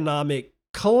economic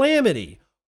calamity,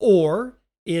 or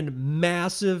in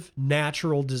massive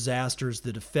natural disasters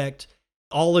that affect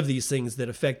all of these things that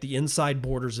affect the inside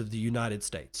borders of the United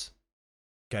States.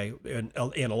 Okay,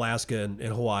 and Alaska and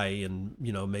Hawaii, and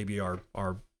maybe our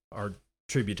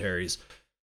tributaries.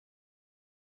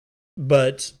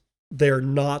 But they're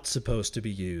not supposed to be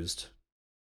used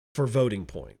for voting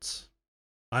points.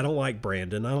 I don't like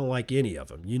Brandon. I don't like any of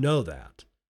them. You know that.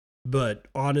 But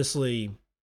honestly,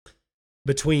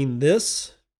 between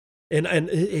this and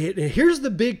here's the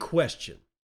big question.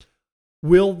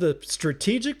 Will the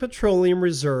Strategic Petroleum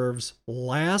Reserves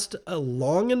last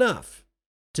long enough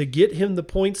to get him the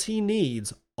points he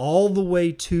needs all the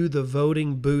way to the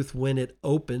voting booth when it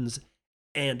opens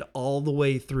and all the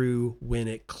way through when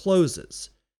it closes?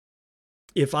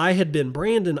 If I had been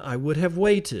Brandon, I would have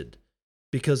waited,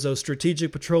 because those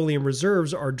Strategic Petroleum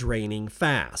Reserves are draining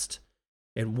fast.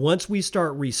 And once we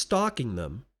start restocking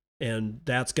them, and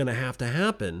that's going to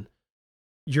happen,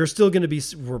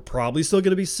 we're probably still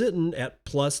going to be sitting at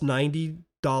plus $90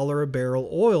 a barrel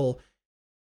oil,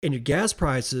 and your gas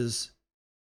prices,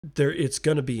 it's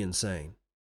going to be insane.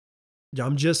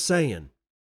 I'm just saying,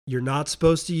 you're not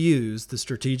supposed to use the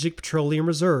Strategic Petroleum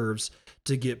Reserves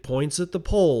to get points at the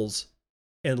polls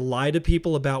and lie to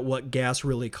people about what gas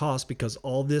really costs, because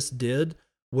all this did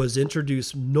was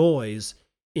introduce noise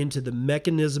into the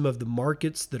mechanism of the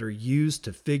markets that are used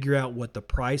to figure out what the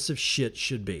price of shit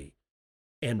should be.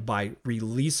 And by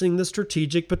releasing the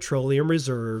Strategic Petroleum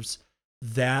Reserves,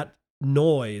 that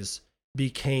noise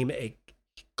became a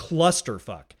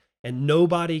clusterfuck. And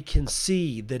nobody can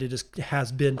see that it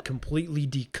has been completely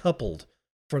decoupled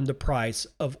from the price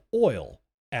of oil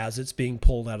as it's being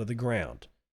pulled out of the ground.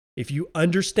 If you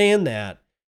understand that,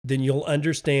 then you'll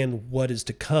understand what is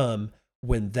to come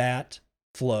when that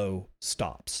flow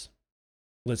stops.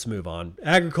 Let's move on.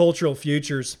 Agricultural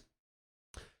futures.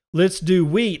 Let's do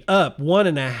wheat up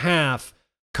 1.5.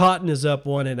 Cotton is up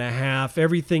 1.5.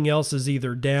 Everything else is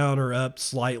either down or up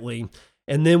slightly.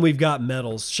 And then we've got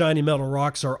metals. Shiny metal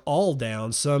rocks are all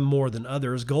down, some more than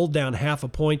others. Gold down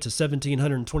 0.5 point to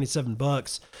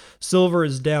 $1,727. Silver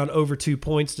is down over 2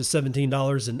 points to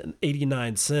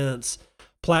 $17.89.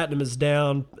 Platinum is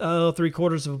down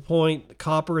 0.75 point.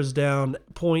 Copper is down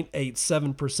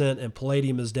 0.87%, and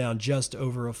palladium is down just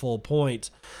over a full point.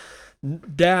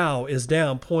 Dow is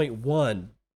down 0.1.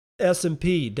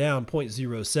 S&P down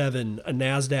 0.07.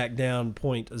 NASDAQ down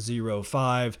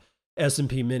 0.05.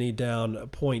 S&P Mini down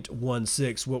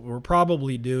 0.16. What we're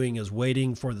probably doing is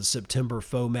waiting for the September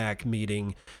FOMAC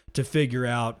meeting to figure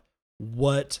out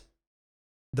what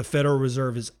the Federal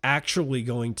Reserve is actually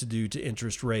going to do to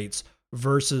interest rates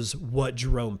versus what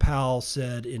Jerome Powell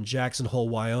said in Jackson Hole,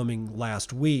 Wyoming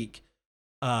last week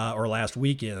or last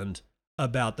weekend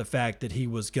about the fact that he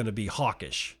was going to be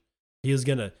hawkish.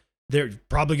 They're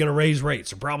probably going to raise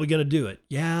rates. They're probably going to do it.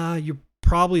 Yeah, you're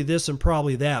probably this and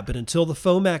probably that. But until the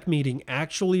FOMAC meeting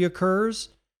actually occurs,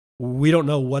 we don't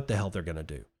know what the hell they're going to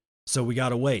do. So we got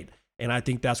to wait. And I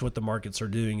think that's what the markets are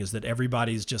doing, is that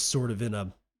everybody's just sort of in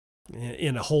a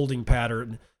holding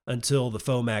pattern until the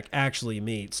FOMAC actually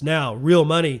meets. Now, real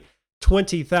money,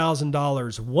 $20,000,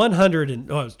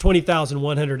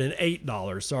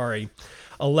 $20,108, sorry.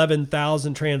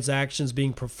 11,000 transactions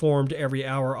being performed every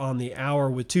hour on the hour,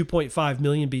 with 2.5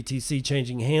 million BTC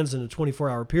changing hands in a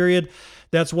 24-hour period.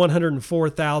 That's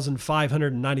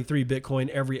 104,593 Bitcoin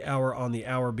every hour on the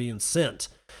hour being sent.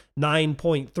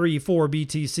 9.34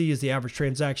 BTC is the average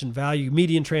transaction value.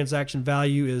 Median transaction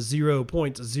value is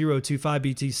 0.025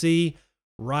 BTC,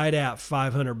 right at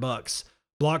 $500.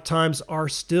 Block times are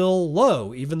still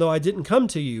low, even though I didn't come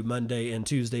to you Monday and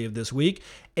Tuesday of this week.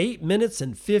 8 minutes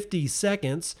and 50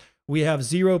 seconds. We have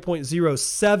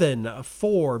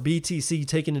 0.074 BTC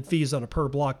taken in fees on a per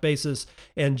block basis,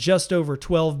 and just over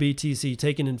 12 BTC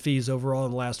taken in fees overall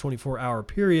in the last 24-hour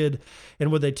period.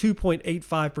 And with a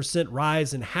 2.85%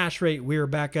 rise in hash rate, we are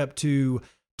back up to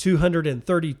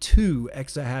 232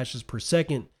 exahashes per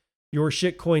second. Your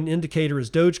shitcoin indicator is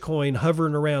Dogecoin,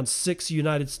 hovering around 6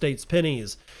 United States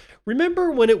pennies.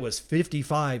 Remember when it was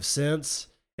 55 cents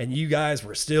and you guys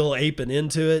were still aping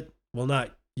into it? Well,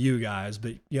 not you guys,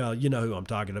 but you know who I'm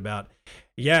talking about.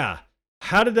 Yeah.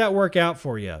 How did that work out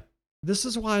for you? This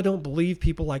is why I don't believe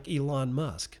people like Elon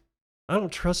Musk. I don't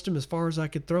trust him as far as I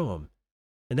could throw him.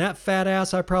 And that fat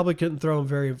ass, I probably couldn't throw him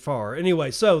very far.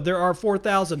 Anyway, so there are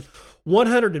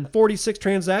 4,146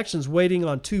 transactions waiting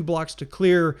on 2 blocks to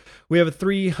clear. We have a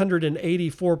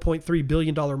 $384.3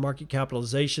 billion market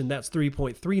capitalization. That's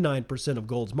 3.39% of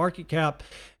gold's market cap.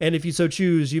 And if you so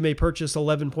choose, you may purchase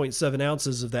 11.7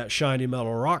 ounces of that shiny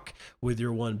metal rock with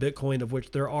your 1 Bitcoin, of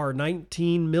which there are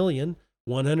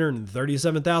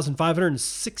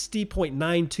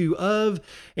 19,137,560.92 of,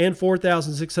 and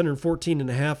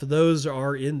 4,614.5 of those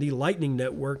are in the Lightning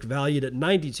Network, valued at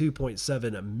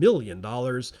 $92.7 million.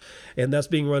 And that's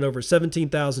being run over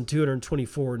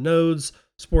 17,224 nodes,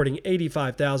 sporting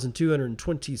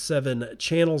 85,227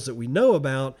 channels that we know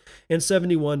about, and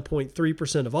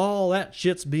 71.3% of all that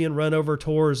shit's being run over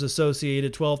Tor's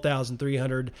associated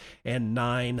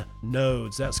 12,309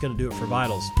 nodes. That's going to do it for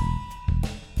Vitals.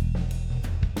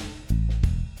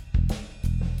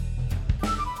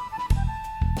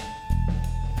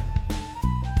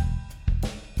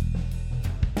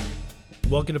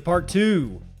 welcome to part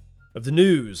 2 of the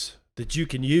news that you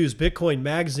can use. Bitcoin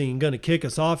Magazine going to kick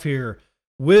us off here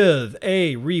with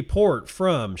a report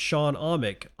from Sean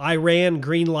Amick. Iran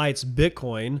greenlights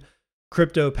Bitcoin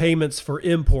crypto payments for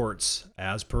imports,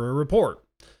 as per a report.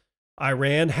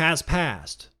 Iran has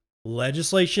passed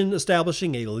legislation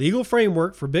establishing a legal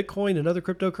framework for Bitcoin and other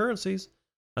cryptocurrencies.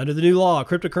 Under the new law,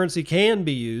 cryptocurrency can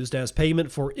be used as payment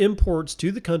for imports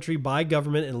to the country by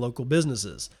government and local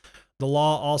businesses. The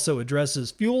law also addresses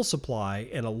fuel supply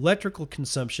and electrical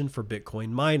consumption for Bitcoin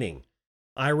mining.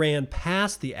 Iran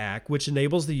passed the act, which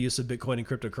enables the use of Bitcoin and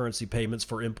cryptocurrency payments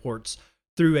for imports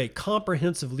through a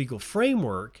comprehensive legal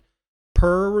framework,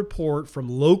 per a report from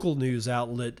local news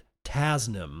outlet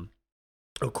Tasnim.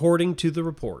 According to the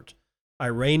report,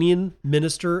 Iranian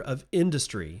Minister of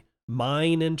Industry,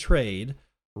 Mine and Trade,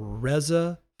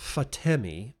 Reza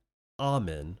Fatemi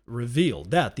Amin, revealed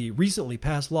that the recently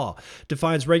passed law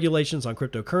defines regulations on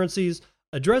cryptocurrencies,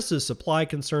 addresses supply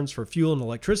concerns for fuel and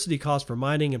electricity costs for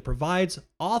mining, and provides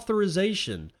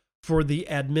authorization for the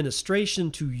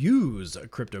administration to use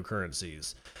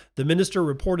cryptocurrencies. The minister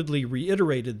reportedly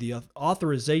reiterated the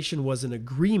authorization was an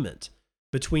agreement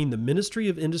between the Ministry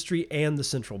of Industry and the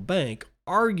central bank,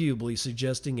 arguably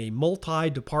suggesting a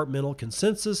multi-departmental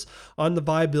consensus on the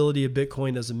viability of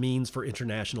Bitcoin as a means for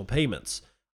international payments.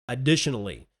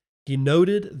 Additionally, he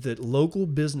noted that local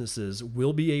businesses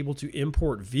will be able to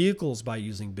import vehicles by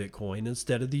using Bitcoin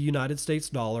instead of the United States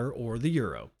dollar or the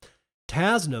euro.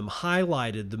 Tasnim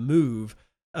highlighted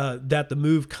that the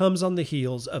move comes on the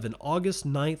heels of an August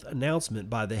 9th announcement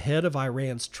by the head of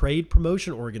Iran's trade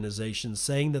promotion organization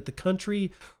saying that the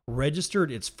country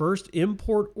registered its first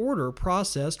import order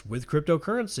processed with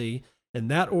cryptocurrency, and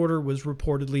that order was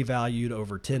reportedly valued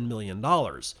over $10 million.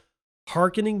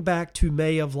 Harkening back to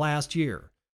May of last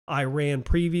year, Iran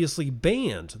previously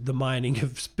banned the mining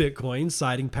of Bitcoin,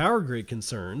 citing power grid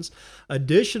concerns.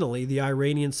 Additionally, the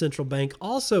Iranian central bank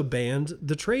also banned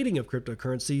the trading of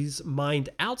cryptocurrencies mined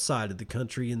outside of the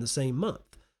country in the same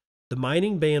month. The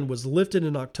mining ban was lifted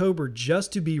in October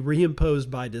just to be reimposed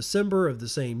by December of the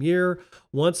same year,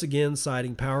 once again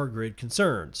citing power grid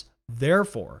concerns.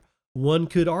 Therefore, one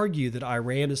could argue that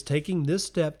Iran is taking this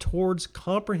step towards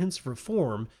comprehensive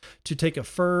reform to take a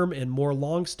firm and more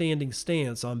long-standing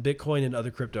stance on Bitcoin and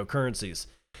other cryptocurrencies.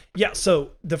 Yeah,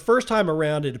 so the first time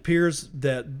around, it appears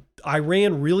that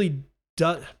Iran really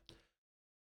does.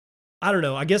 I don't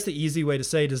know. I guess the easy way to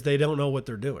say it is they don't know what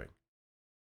they're doing.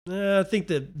 I think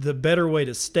that the better way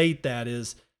to state that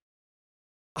is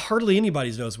hardly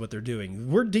anybody knows what they're doing.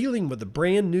 We're dealing with a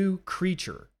brand new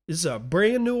creature. This is a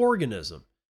brand new organism.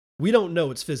 We don't know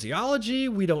its physiology.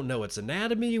 We don't know its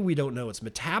anatomy. We don't know its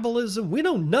metabolism. We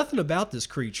know nothing about this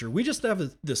creature. We just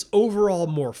have this overall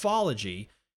morphology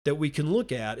that we can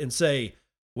look at and say,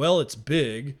 well, it's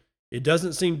big. It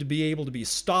doesn't seem to be able to be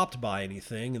stopped by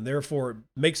anything, and therefore it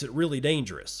makes it really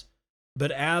dangerous.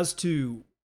 But as to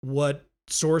what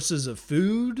sources of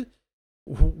food,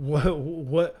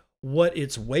 what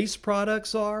its waste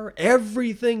products are,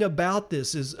 everything about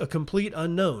this is a complete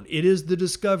unknown. It is the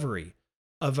discovery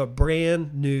of a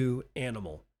brand new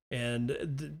animal.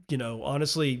 And,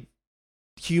 honestly,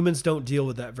 humans don't deal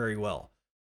with that very well.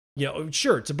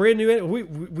 Sure, it's a brand new animal.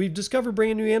 We've discovered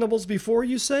brand new animals before,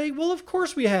 you say? Well, of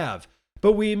course we have.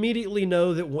 But we immediately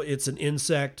know that it's an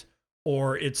insect,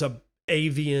 or it's a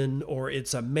avian, or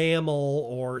it's a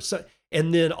mammal,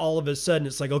 and then all of a sudden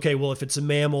it's like, okay, well, if it's a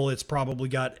mammal, it's probably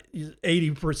got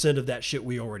 80% of that shit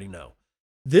we already know.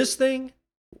 This thing,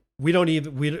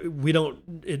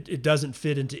 it doesn't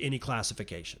fit into any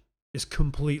classification. It's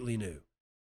completely new.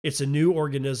 It's a new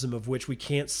organism of which we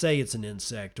can't say it's an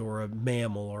insect or a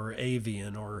mammal or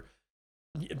avian or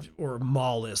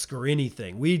mollusk or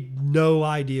anything. We no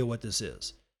idea what this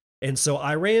is. And so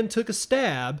Iran took a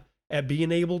stab at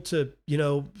being able to,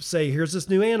 say, here's this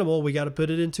new animal, we got to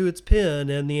put it into its pen,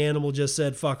 and the animal just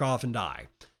said, fuck off and die.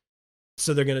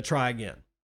 So they're going to try again.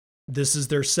 This is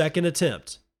their second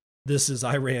attempt. This is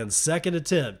Iran's second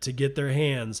attempt to get their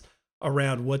hands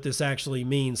around what this actually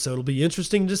means. So it'll be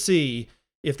interesting to see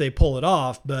if they pull it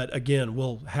off. But again,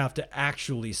 we'll have to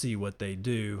actually see what they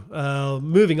do.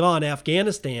 Moving on,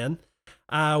 Afghanistan.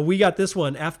 We got this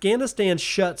one. Afghanistan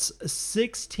shuts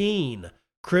 16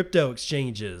 crypto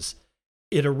exchanges.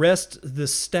 It arrests the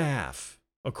staff,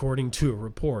 according to a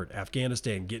report.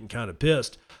 Afghanistan getting kind of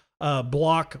pissed.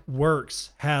 Blockworks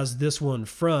has this one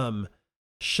from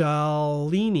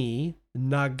Shalini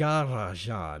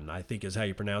Nagarajan, I think is how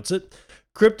you pronounce it.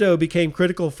 Crypto became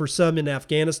critical for some in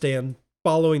Afghanistan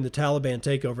following the Taliban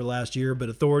takeover last year, but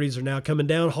authorities are now coming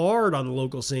down hard on the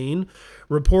local scene,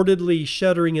 reportedly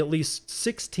shuttering at least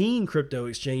 16 crypto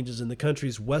exchanges in the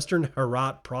country's western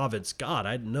Herat province. God,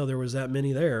 I didn't know there was that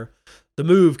many there. The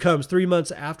move comes 3 months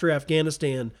after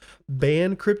Afghanistan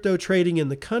banned crypto trading in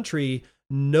the country,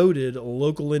 noted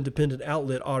local independent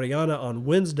outlet Ariana on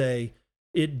Wednesday.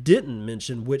 It didn't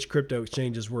mention which crypto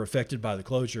exchanges were affected by the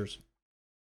closures.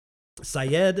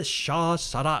 Syed Shah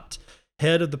Sadat,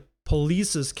 head of the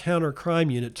police's counter-crime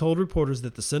unit, told reporters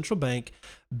that the central bank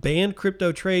banned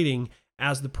crypto trading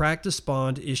as the practice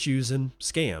spawned issues and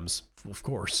scams. Of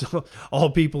course,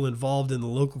 all people involved in the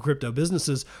local crypto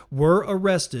businesses were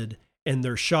arrested and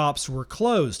their shops were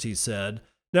closed, he said.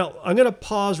 Now, I'm going to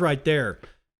pause right there.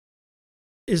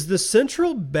 Is the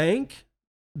central bank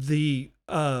the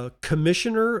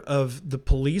commissioner of the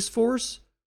police force?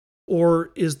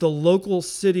 Or is the local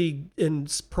city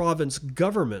and province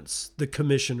governments the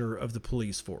commissioner of the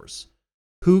police force?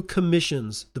 Who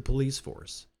commissions the police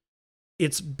force?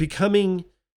 It's becoming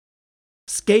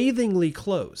scathingly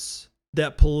close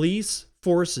that police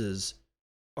forces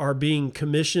are being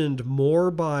commissioned more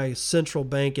by central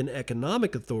bank and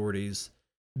economic authorities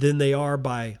than they are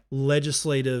by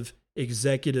legislative,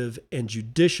 executive, and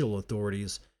judicial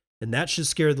authorities. And that should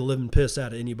scare the living piss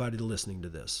out of anybody listening to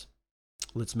this.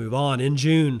 Let's move on. In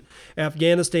June,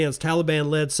 Afghanistan's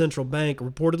Taliban-led central bank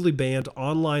reportedly banned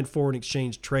online foreign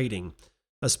exchange trading.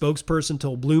 A spokesperson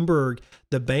told Bloomberg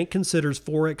the bank considers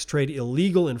forex trade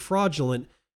illegal and fraudulent,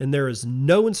 and there is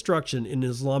no instruction in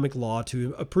Islamic law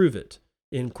to approve it.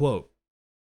 End quote.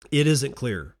 It isn't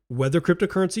clear whether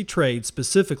cryptocurrency trade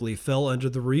specifically fell under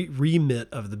the remit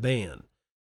of the ban.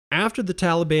 After the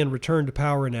Taliban returned to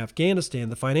power in Afghanistan,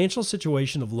 the financial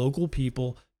situation of local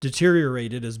people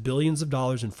deteriorated as billions of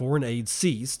dollars in foreign aid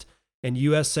ceased and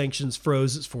U.S. sanctions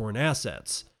froze its foreign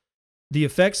assets. The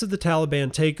effects of the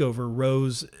Taliban takeover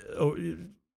rose...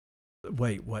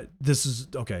 wait, what? This is...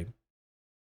 Okay.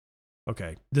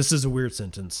 This is a weird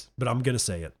sentence, but I'm going to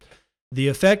say it. The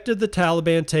effect of the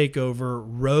Taliban takeover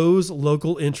rose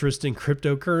local interest in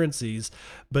cryptocurrencies,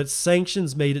 but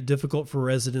sanctions made it difficult for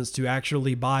residents to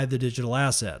actually buy the digital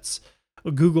assets.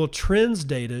 Google Trends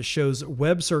data shows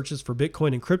web searches for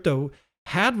Bitcoin and crypto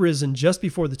had risen just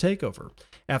before the takeover.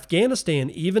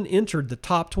 Afghanistan even entered the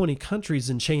top 20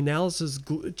 countries in Chainalysis's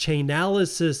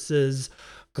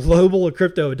Global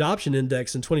Crypto Adoption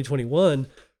Index in 2021,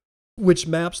 which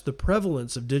maps the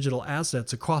prevalence of digital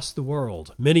assets across the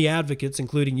world. Many advocates,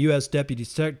 including U.S. Deputy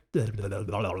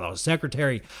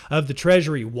Secretary of the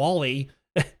Treasury Wally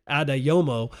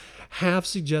Adeyemo, have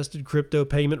suggested crypto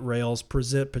payment rails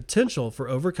present potential for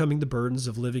overcoming the burdens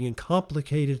of living in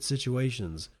complicated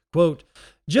situations. Quote,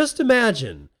 just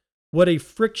imagine what a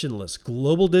frictionless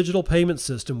global digital payment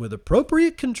system with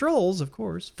appropriate controls, of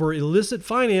course, for illicit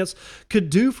finance could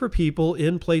do for people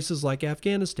in places like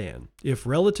Afghanistan. If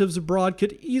relatives abroad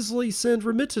could easily send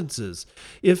remittances,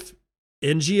 if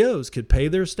NGOs could pay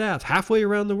their staff halfway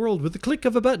around the world with the click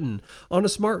of a button on a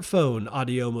smartphone,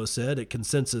 Adeyemo said at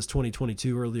Consensus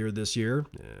 2022 earlier this year.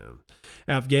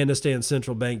 Afghanistan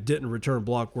Central Bank didn't return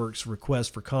Blockworks'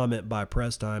 request for comment by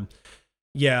press time.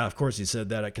 Yeah, of course he said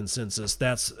that at Consensus.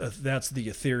 That's the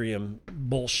Ethereum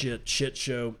bullshit shit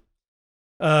show.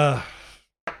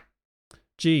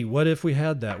 Gee, what if we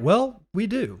had that? Well, we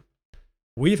do.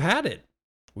 We've had it.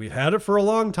 We've had it for a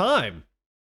long time.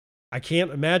 I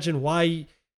can't imagine why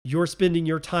you're spending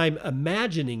your time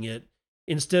imagining it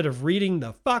instead of reading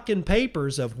the fucking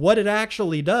papers of what it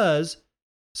actually does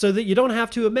so that you don't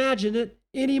have to imagine it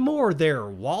anymore there,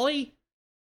 Wally.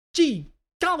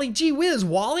 Golly gee whiz,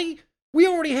 Wally. We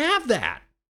already have that.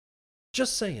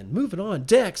 Just saying. Moving on.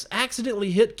 Dex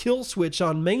accidentally hit kill switch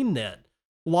on mainnet,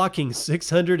 locking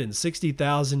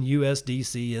 660,000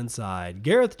 USDC inside.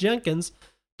 Gareth Jenkins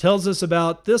tells us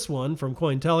about this one from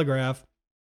Cointelegraph.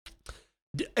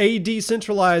 A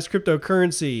decentralized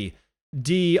cryptocurrency,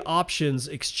 D Options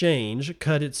Exchange,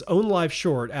 cut its own life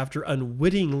short after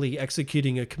unwittingly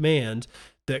executing a command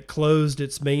that closed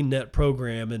its mainnet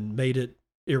program and made it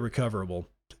irrecoverable.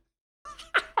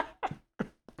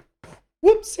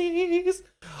 Whoopsies!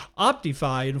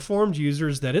 Optify informed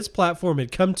users that its platform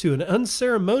had come to an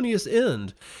unceremonious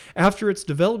end after its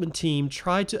development team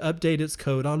tried to update its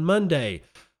code on Monday.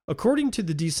 According to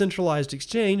the decentralized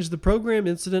exchange, the program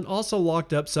incident also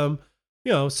locked up some,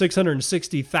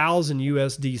 660,000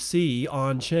 USDC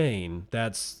on chain.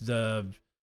 That's the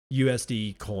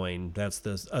USD coin. That's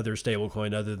the other stable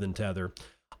coin other than Tether.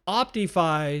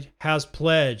 Optify has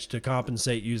pledged to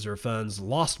compensate user funds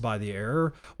lost by the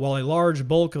error, while a large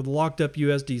bulk of the locked up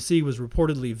USDC was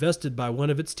reportedly vested by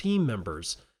one of its team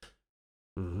members.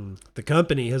 The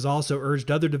company has also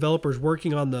urged other developers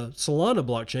working on the Solana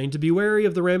blockchain to be wary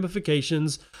of the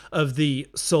ramifications of the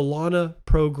Solana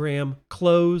program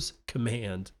close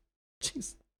command.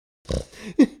 Jeez.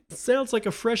 Sounds like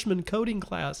a freshman coding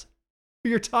class.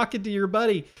 You're talking to your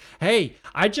buddy. Hey,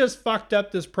 I just fucked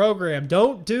up this program.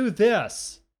 Don't do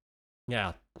this.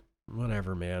 Yeah,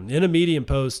 whatever, man. In a Medium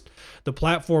post, the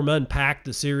platform unpacked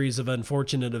the series of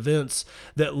unfortunate events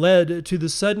that led to the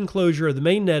sudden closure of the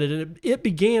mainnet, and it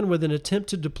began with an attempt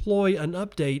to deploy an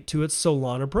update to its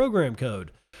Solana program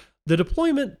code. The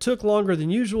deployment took longer than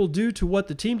usual due to what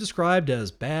the team described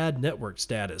as bad network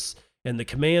status, and the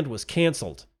command was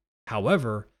canceled.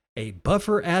 However, a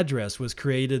buffer address was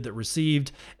created that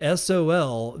received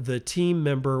SOL the team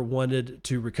member wanted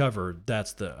to recover.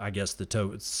 That's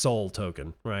the SOL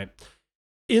token, right?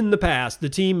 In the past, the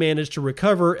team managed to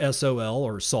recover SOL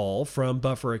or SOL from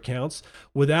buffer accounts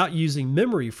without using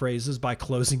memory phrases by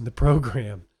closing the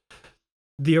program.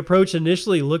 The approach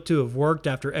initially looked to have worked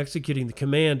after executing the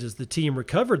command as the team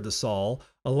recovered the SOL,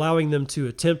 allowing them to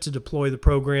attempt to deploy the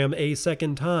program a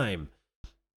second time.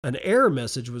 An error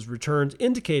message was returned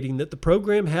indicating that the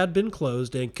program had been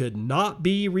closed and could not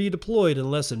be redeployed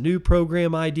unless a new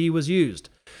program ID was used.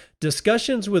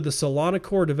 Discussions with the Solana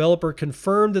core developer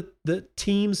confirmed that the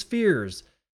team's fears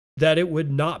that it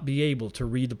would not be able to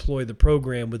redeploy the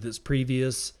program with its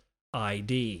previous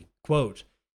ID. Quote,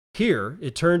 "Here,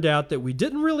 it turned out that we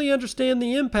didn't really understand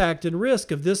the impact and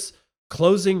risk of this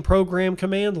closing program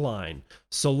command line.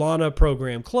 Solana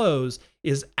program close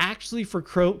is actually for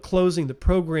closing the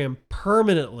program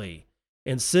permanently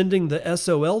and sending the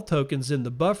SOL tokens in the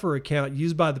buffer account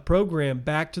used by the program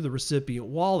back to the recipient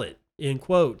wallet." End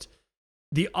quote.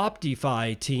 The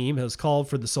Optify team has called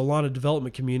for the Solana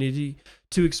development community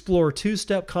to explore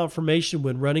two-step confirmation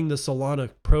when running the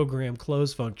Solana program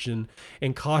close function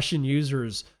and caution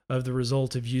users of the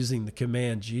result of using the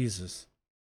command. Jesus.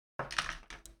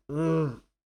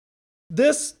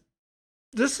 This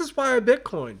is why I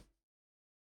Bitcoin.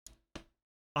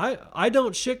 I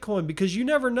don't shitcoin because you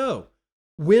never know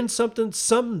when something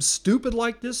stupid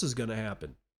like this is going to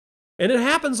happen. And it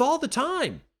happens all the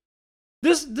time.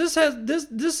 This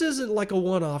isn't like a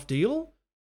one-off deal.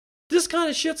 This kind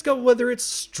of shit's going, whether it's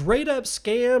straight up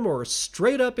scam or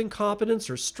straight up incompetence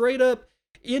or straight up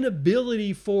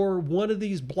inability for one of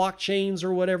these blockchains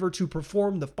or whatever to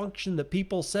perform the function that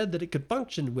people said that it could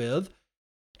function with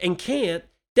and can't.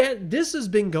 This has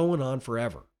been going on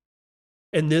forever.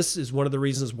 And this is one of the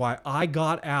reasons why I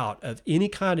got out of any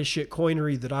kind of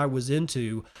shitcoinery that I was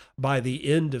into by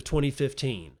the end of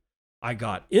 2015. I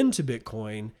got into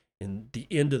Bitcoin in the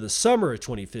end of the summer of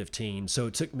 2015. So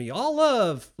it took me all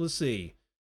of, let's see,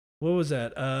 what was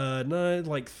that?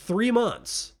 Like 3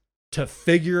 months to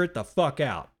figure it the fuck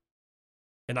out.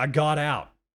 And I got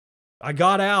out.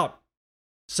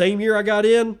 Same year I got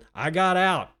in, I got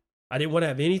out. I didn't want to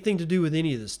have anything to do with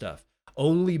any of this stuff.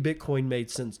 Only Bitcoin made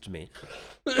sense to me.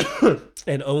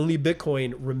 And only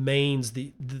Bitcoin remains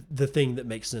the thing that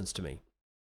makes sense to me.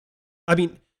 I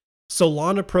mean,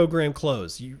 Solana program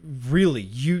close.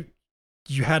 You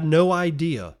had no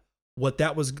idea what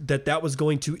that was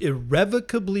going to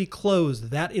irrevocably close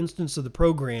that instance of the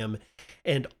program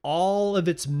and all of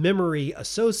its memory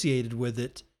associated with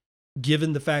it,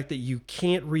 given the fact that you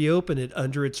can't reopen it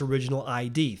under its original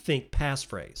ID. Think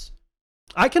passphrase.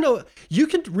 You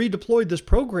can redeploy this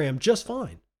program just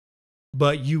fine,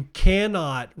 but you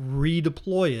cannot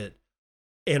redeploy it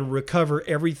and recover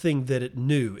everything that it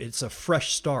knew. It's a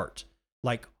fresh start.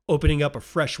 Like opening up a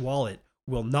fresh wallet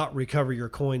will not recover your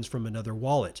coins from another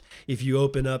wallet. If you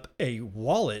open up a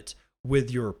wallet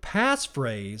with your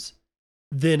passphrase,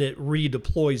 then it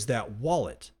redeploys that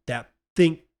wallet. That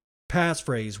think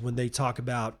passphrase when they talk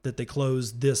about that they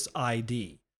close this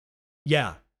ID.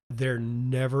 Yeah, they're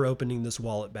never opening this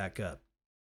wallet back up.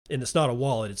 And it's not a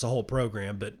wallet, it's a whole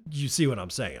program, but you see what I'm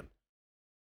saying.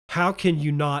 How can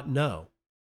you not know?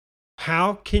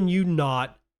 How can you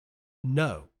not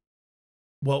know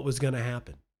what was going to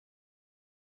happen?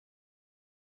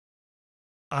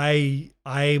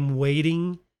 I'm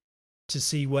waiting to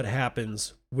see what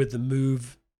happens with the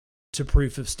move to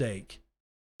proof of stake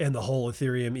and the whole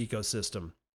Ethereum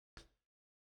ecosystem.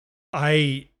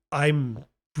 I'm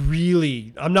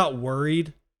not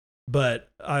worried, but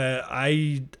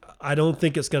I don't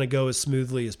think it's going to go as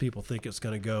smoothly as people think it's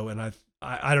going to go. And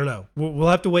I don't know. We'll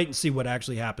have to wait and see what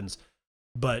actually happens.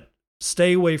 But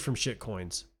stay away from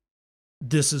shitcoins.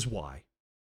 This is why.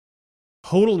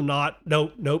 Hodl not.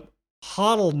 Nope.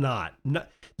 Hodl not.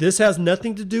 This has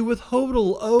nothing to do with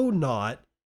Hodl not,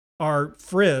 our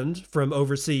friend from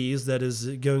overseas that is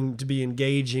going to be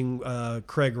engaging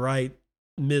Craig Wright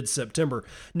mid-September.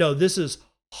 No, this is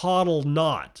HODL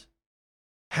not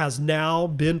has now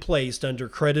been placed under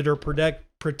creditor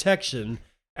protection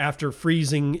after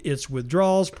freezing its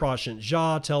withdrawals. Prashant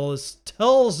Jha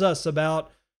tells us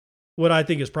about what I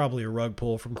think is probably a rug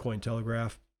pull from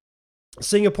Cointelegraph.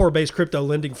 Singapore-based crypto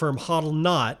lending firm HODL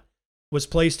not was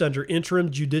placed under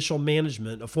interim judicial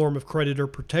management, a form of creditor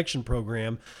protection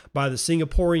program, by the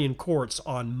Singaporean courts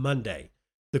on Monday.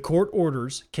 The court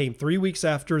orders came 3 weeks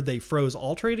after they froze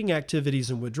all trading activities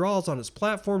and withdrawals on its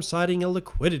platform, citing a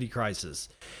liquidity crisis.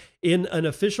 In an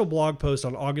official blog post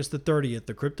on August the 30th,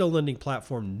 the crypto lending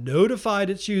platform notified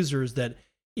its users that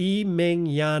E. Meng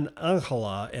Yan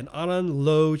Angela and Anan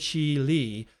Lo Chi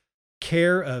Li,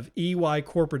 care of EY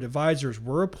Corporate Advisors,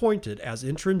 were appointed as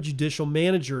interim judicial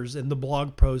managers, and the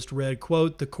blog post read,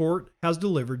 quote, "The court has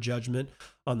delivered judgment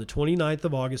on the 29th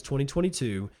of August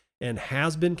 2022 and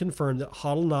has been confirmed that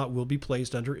HODL not will be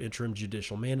placed under interim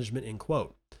judicial management," end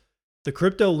quote. The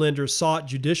crypto lenders sought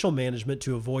judicial management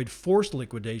to avoid forced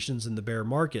liquidations in the bear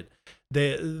market.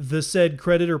 The said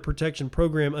creditor protection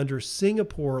program under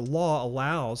Singapore law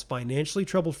allows financially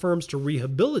troubled firms to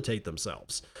rehabilitate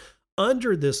themselves.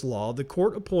 Under this law, the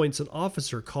court appoints an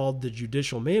officer called the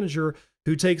judicial manager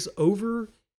who takes over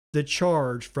the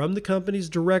charge from the company's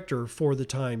director for the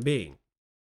time being.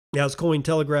 As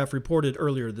Cointelegraph reported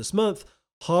earlier this month,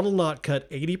 HODL not cut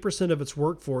 80% of its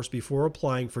workforce before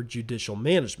applying for judicial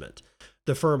management.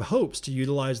 The firm hopes to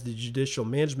utilize the judicial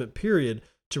management period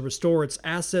to restore its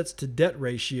assets to debt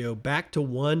ratio back to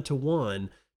 1-to-1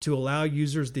 to allow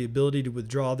users the ability to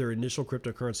withdraw their initial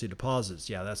cryptocurrency deposits.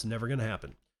 Yeah, that's never going to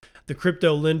happen. The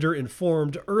crypto lender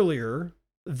informed earlier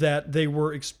that they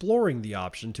were exploring the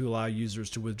option to allow users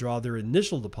to withdraw their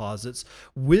initial deposits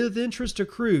with interest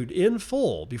accrued in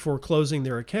full before closing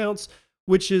their accounts,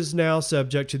 which is now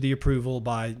subject to the approval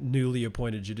by newly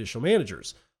appointed judicial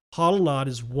managers. HODL not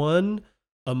is one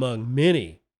among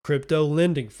many crypto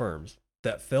lending firms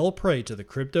that fell prey to the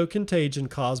crypto contagion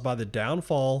caused by the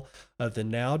downfall of the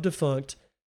now defunct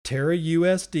Terra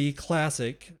USD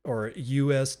Classic, or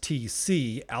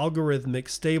USTC, algorithmic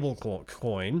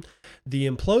stablecoin. The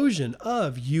implosion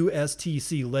of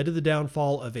USTC led to the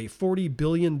downfall of a $40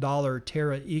 billion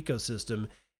Terra ecosystem,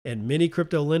 and many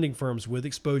crypto lending firms with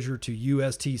exposure to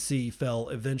USTC fell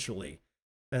eventually.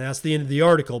 And that's the end of the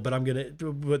article, but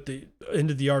what the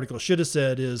end of the article should have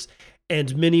said is,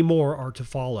 and many more are to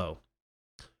follow.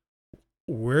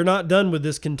 We're not done with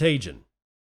this contagion.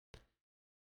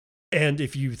 And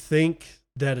if you think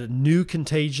that a new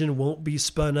contagion won't be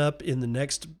spun up in the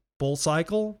next bull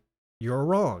cycle, you're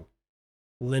wrong.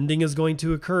 Lending is going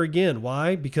to occur again.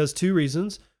 Why? Because two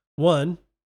reasons. One,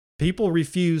 people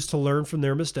refuse to learn from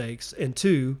their mistakes. And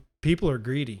two, people are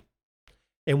greedy.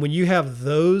 And when you have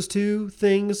those two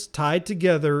things tied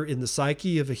together in the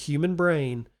psyche of a human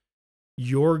brain,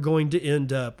 you're going to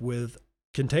end up with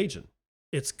contagion.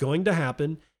 It's going to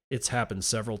happen. It's happened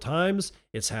several times.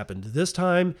 It's happened this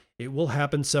time. It will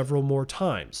happen several more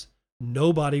times.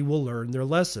 Nobody will learn their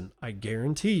lesson. I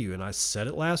guarantee you. And I said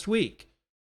it last week.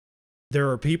 There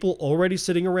are people already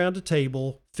sitting around a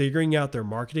table figuring out their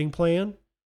marketing plan,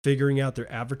 figuring out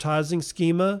their advertising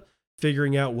schema,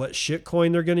 figuring out what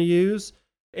shitcoin they're going to use,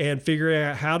 and figuring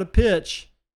out how to pitch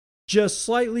just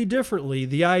slightly differently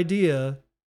the idea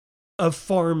of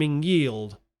farming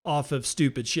yield off of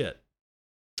stupid shit.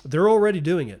 They're already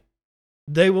doing it.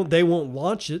 They won't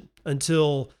launch it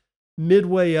until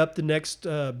midway up the next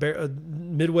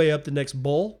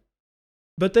bull,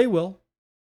 but they will.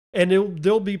 And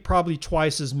there'll be probably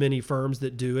twice as many firms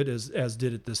that do it as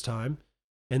did it this time.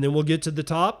 And then we'll get to the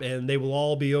top and they will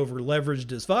all be over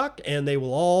leveraged as fuck and they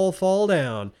will all fall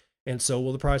down. And so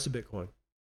will the price of Bitcoin.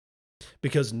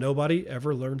 Because nobody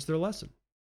ever learns their lesson.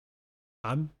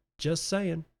 I'm just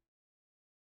saying.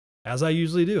 As I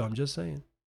usually do, I'm just saying.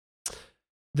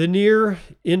 The Near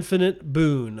Infinite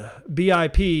Boon,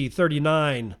 BIP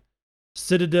 39,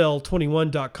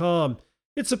 Citadel21.com.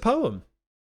 It's a poem.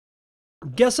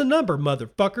 Guess a number,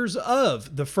 motherfuckers,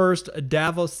 of the first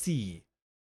Davosee.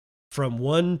 From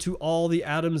one to all the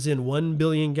atoms in 1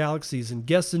 billion galaxies, and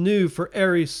guess anew for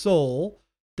every soul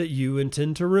that you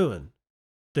intend to ruin.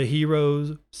 The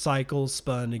hero cycle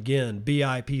spun again.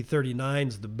 BIP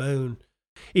 39's the bone.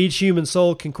 Each human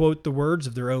soul can quote the words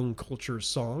of their own culture's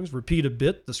songs, repeat a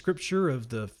bit the scripture of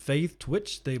the faith to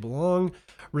which they belong,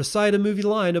 recite a movie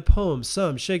line, a poem,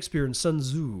 some Shakespeare and Sun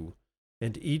Tzu,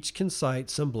 and each can cite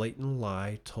some blatant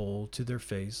lie told to their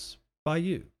face by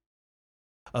you.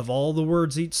 Of all the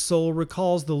words each soul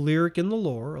recalls the lyric in the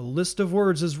lore, a list of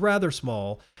words is rather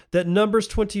small, that numbers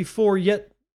 24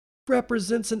 yet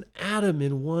represents an atom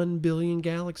in 1 billion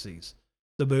galaxies.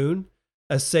 The boon,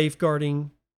 as safeguarding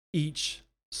each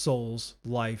soul's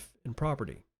life and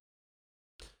property.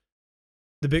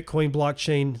 The Bitcoin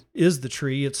blockchain is the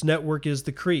tree. Its network is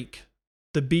the creek.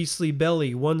 The beastly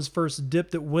belly, one's first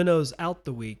dip that winnows out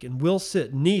the weak, and will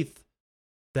sit neath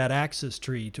that axis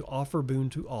tree to offer boon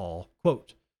to all.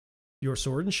 Quote, your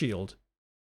sword and shield,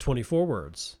 24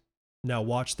 words. Now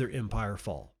watch their empire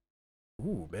fall.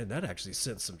 Ooh, man, that actually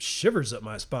sent some shivers up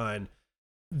my spine.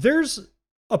 There's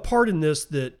a part in this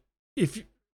that if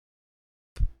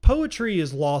poetry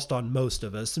is lost on most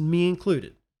of us, and me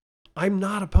included. I'm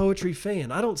not a poetry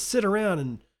fan. I don't sit around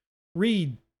and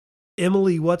read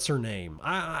Emily what's her name.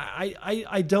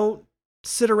 I don't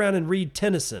sit around and read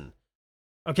Tennyson.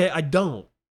 Okay, I don't.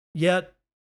 Yet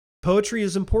poetry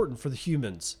is important for the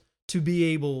humans to be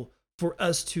able for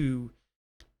us to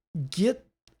get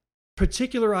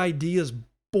particular ideas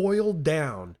boiled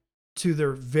down to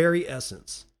their very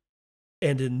essence.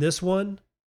 And in this one,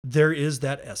 there is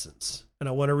that essence. And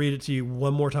I want to read it to you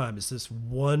one more time. It's this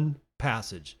one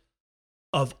passage.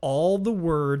 Of all the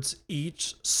words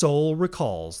each soul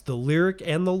recalls, the lyric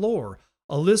and the lore,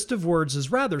 a list of words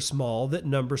is rather small that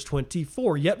numbers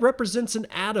 24, yet represents an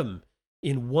atom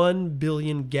in 1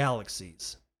 billion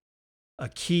galaxies. A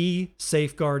key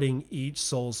safeguarding each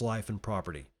soul's life and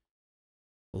property.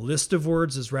 A list of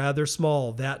words is rather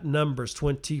small, that numbers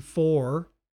 24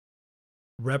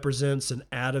 represents an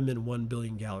atom in 1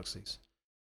 billion galaxies.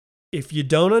 If you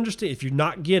don't understand, if you're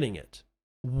not getting it,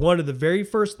 one of the very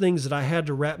first things that I had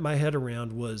to wrap my head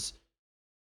around was,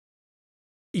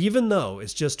 even though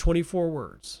it's just 24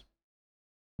 words,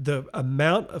 the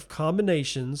amount of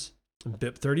combinations in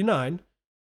BIP39,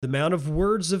 the amount of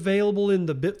words available in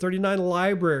the BIP39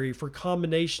 library for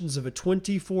combinations of a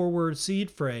 24-word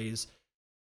seed phrase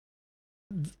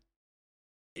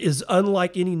is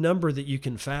unlike any number that you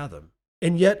can fathom.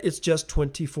 And yet it's just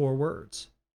 24 words.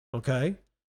 Okay?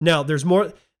 Now, there's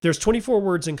 24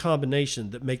 words in combination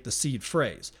that make the seed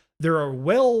phrase. There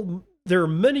are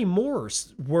many more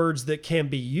words that can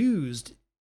be used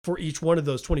for each one of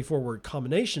those 24 word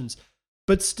combinations,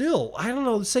 but still, I don't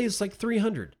know, let's say it's like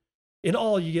 300. In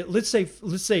all, you get, let's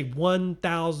say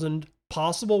 1,000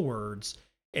 possible words,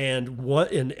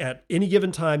 and at any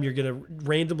given time, you're going to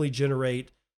randomly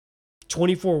generate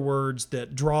 24 words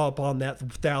that draw upon that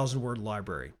 1,000-word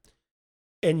library.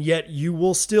 And yet you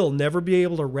will still never be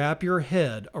able to wrap your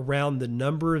head around the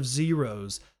number of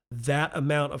zeros that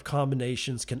amount of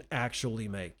combinations can actually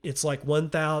make. It's like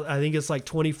 1,000, I think it's like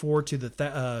 24 to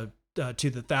the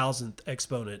 1,000th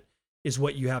exponent is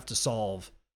what you have to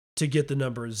solve to get the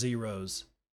number of zeros.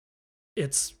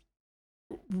 It's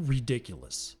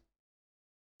ridiculous.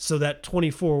 So that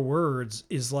 24 words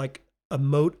is like a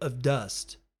mote of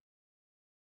dust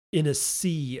in a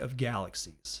sea of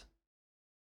galaxies.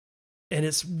 And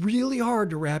it's really hard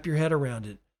to wrap your head around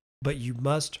it, but you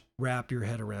must wrap your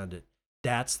head around it.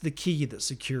 That's the key that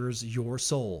secures your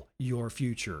soul, your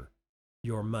future,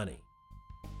 your money.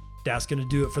 That's going to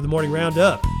do it for the morning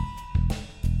roundup.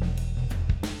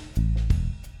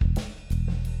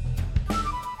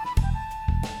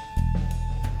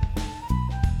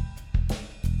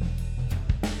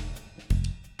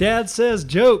 Dad says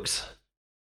jokes.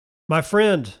 My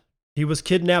friend, he was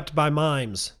kidnapped by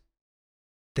mimes.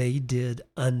 They did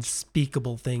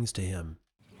unspeakable things to him.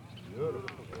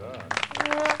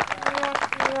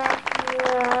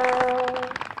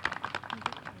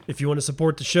 If you want to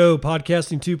support the show,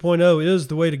 Podcasting 2.0 is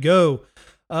the way to go.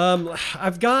 I'm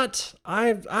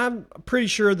pretty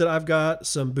sure that I've got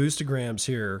some Boostograms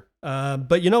here.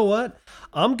 But you know what?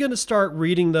 I'm going to start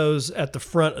reading those at the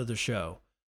front of the show.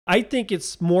 I think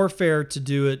it's more fair to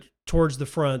do it towards the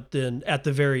front than at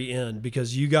the very end,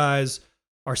 because you guys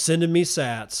are sending me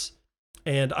sats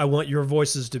and I want your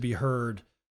voices to be heard.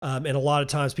 And a lot of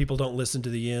times people don't listen to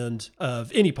the end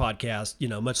of any podcast,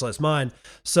 much less mine.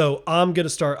 So I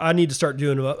need to start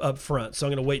doing it up front. So I'm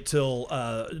going to wait till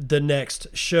the next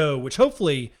show, which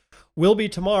hopefully will be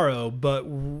tomorrow. But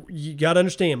you got to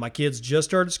understand, my kids just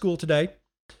started school today.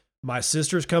 My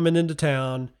sister's coming into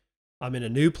town. I'm in a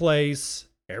new place.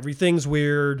 Everything's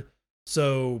weird.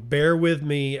 So bear with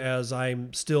me as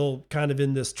I'm still kind of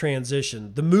in this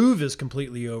transition. The move is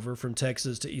completely over from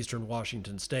Texas to Eastern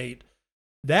Washington State.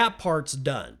 That part's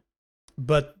done,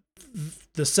 but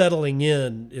the settling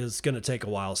in is going to take a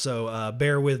while. So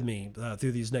bear with me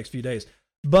through these next few days.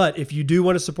 But if you do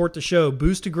want to support the show,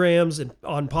 Boostograms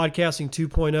on Podcasting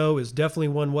 2.0 is definitely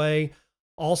one way.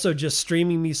 Also, just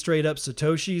streaming me straight up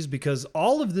Satoshis, because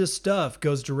all of this stuff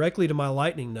goes directly to my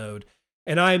Lightning node.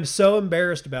 And I am so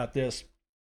embarrassed about this.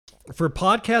 For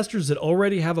podcasters that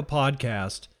already have a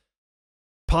podcast,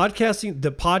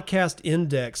 the podcast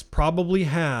index probably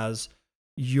has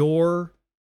your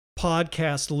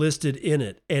podcast listed in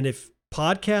it. And if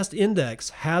Podcast Index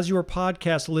has your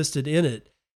podcast listed in it,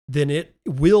 then it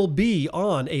will be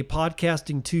on a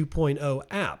Podcasting 2.0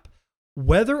 app.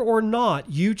 Whether or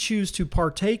not you choose to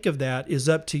partake of that is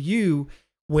up to you.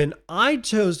 When I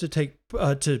chose to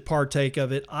partake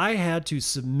of it, I had to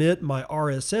submit my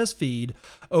RSS feed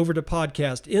over to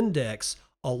Podcast Index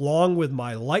along with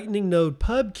my Lightning Node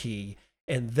pub key,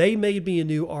 and they made me a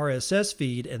new RSS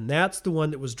feed, and that's the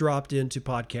one that was dropped into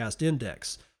Podcast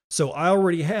Index. So I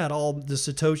already had all the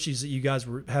Satoshis that you guys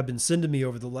have been sending me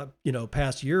over the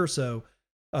past year or so,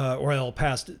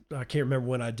 past, I can't remember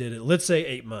when I did it. Let's say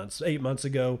 8 months. 8 months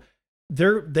ago,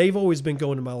 they've always been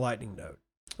going to my Lightning node.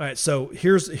 All right, so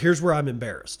here's where I'm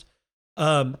embarrassed.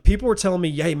 People were telling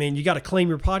me, "Hey man, you got to claim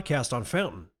your podcast on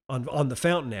Fountain, on the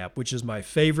Fountain app, which is my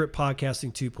favorite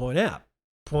Podcasting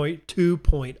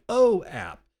 2.0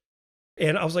 app."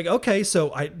 And I was like, okay,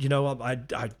 so I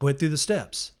went through the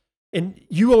steps. And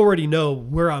you already know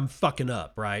where I'm fucking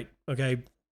up, right? Okay.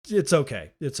 It's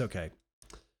okay.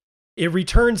 It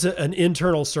returns an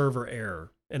internal server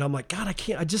error. And I'm like, God, I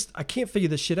can't figure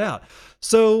this shit out.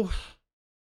 So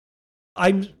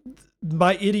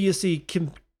my idiocy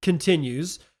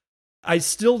continues. I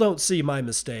still don't see my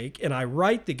mistake. And I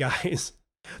write the guys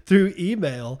through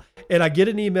email, and I get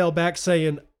an email back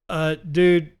saying,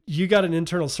 dude, you got an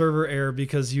internal server error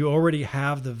because you already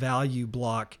have the value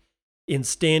block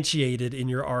instantiated in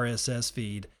your RSS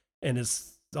feed, and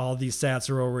it's all these sats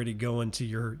are already going to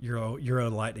your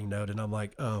own Lightning node. And I'm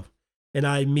like, oh. And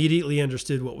I immediately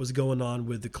understood what was going on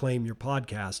with the Claim Your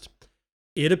Podcast.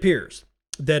 It appears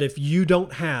that if you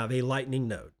don't have a Lightning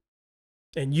node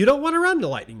and you don't want to run the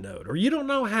Lightning node, or you don't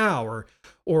know how,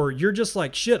 or you're just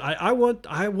like, shit, I want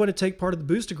to take part of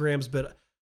the boostograms, but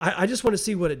I just want to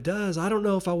see what it does. I don't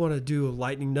know if I want to do a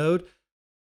Lightning node.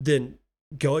 Then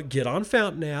get on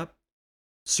Fountain app,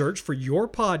 search for your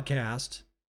podcast,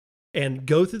 and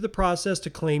go through the process to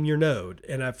claim your node.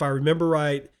 And if I remember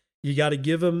right, you got to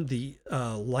give them you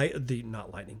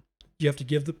have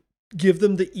to give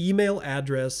them the email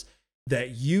address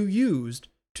that you used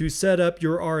to set up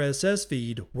your RSS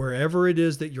feed wherever it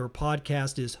is that your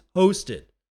podcast is hosted.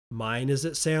 Mine is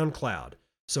at SoundCloud.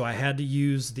 So I had to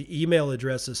use the email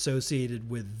address associated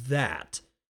with that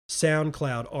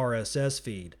SoundCloud RSS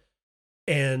feed.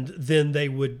 And then they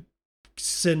would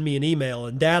send me an email,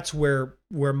 and that's where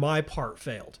my part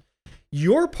failed.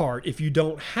 Your part, if you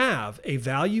don't have a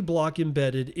value block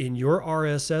embedded in your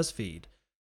RSS feed,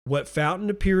 what Fountain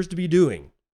appears to be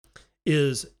doing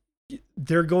is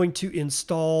they're going to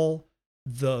install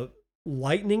the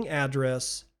Lightning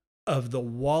address of the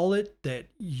wallet that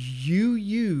you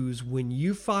use when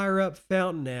you fire up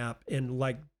Fountain app and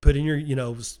like put in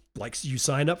your, like you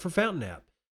sign up for Fountain app.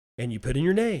 And you put in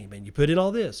your name, and you put in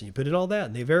all this, and you put in all that,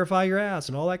 and they verify your ass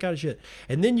and all that kind of shit.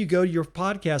 And then you go to your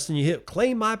podcast and you hit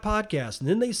claim my podcast, and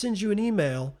then they send you an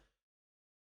email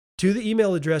to the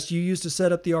email address you used to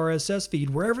set up the RSS feed,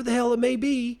 wherever the hell it may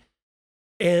be.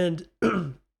 And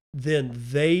then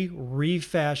they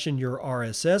refashion your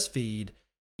RSS feed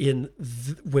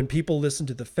when people listen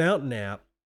to the Fountain app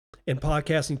and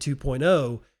Podcasting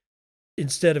 2.0,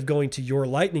 instead of going to your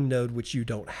Lightning node, which you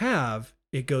don't have,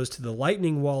 it goes to the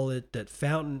Lightning wallet that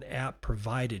Fountain app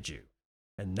provided you.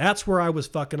 And that's where I was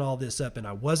fucking all this up, and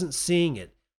I wasn't seeing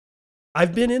it.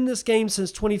 I've been in this game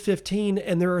since 2015,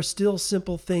 and there are still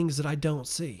simple things that I don't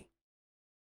see.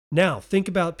 Now, think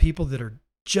about people that are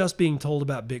just being told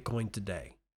about Bitcoin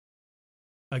today.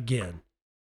 Again,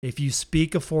 if you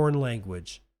speak a foreign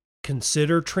language,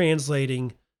 consider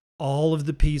translating all of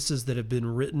the pieces that have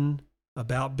been written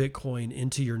about Bitcoin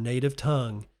into your native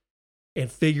tongue, and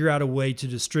figure out a way to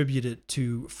distribute it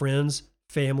to friends,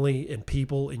 family, and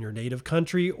people in your native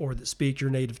country or that speak your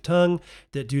native tongue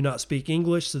that do not speak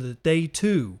English, so that they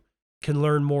too can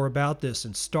learn more about this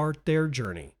and start their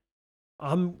journey.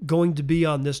 I'm going to be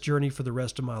on this journey for the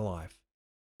rest of my life,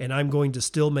 and I'm going to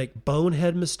still make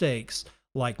bonehead mistakes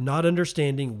like not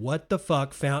understanding what the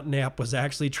fuck Fountain app was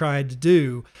actually trying to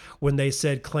do when they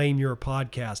said claim your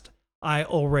podcast. I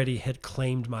already had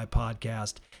claimed my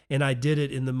podcast, and I did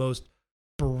it in the most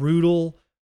brutal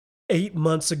 8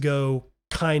 months ago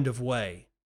kind of way.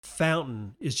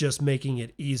 Fountain is just making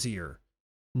it easier.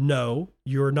 No,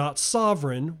 you're not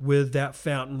sovereign with that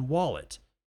Fountain wallet,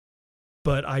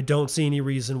 but I don't see any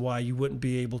reason why you wouldn't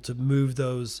be able to move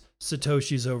those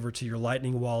Satoshis over to your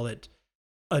Lightning wallet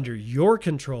under your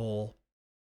control,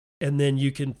 and then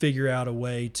you can figure out a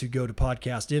way to go to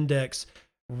Podcast Index,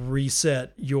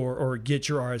 reset or get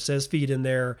your RSS feed in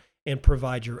there, and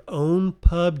provide your own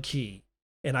pub key.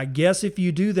 And I guess if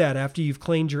you do that after you've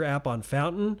claimed your app on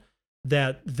Fountain,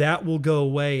 that will go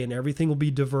away and everything will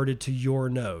be diverted to your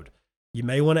node. You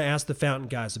may want to ask the Fountain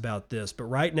guys about this, but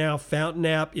right now Fountain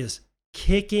app is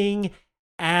kicking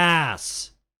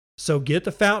ass. So get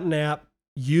the Fountain app,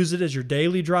 use it as your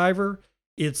daily driver.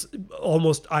 It's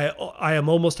almost, I am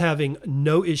almost having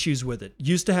no issues with it.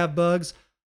 Used to have bugs.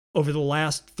 Over the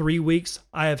last 3 weeks,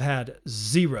 I have had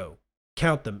zero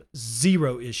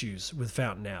issues with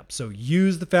Fountain app. So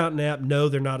use the Fountain app. No,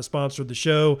 they're not a sponsor of the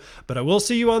show, but I will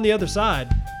see you on the other side.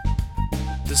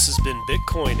 This has been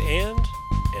Bitcoin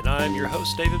and I'm your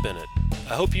host, David Bennett.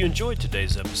 I hope you enjoyed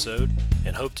today's episode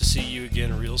and hope to see you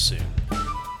again real soon.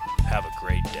 Have a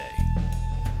great day.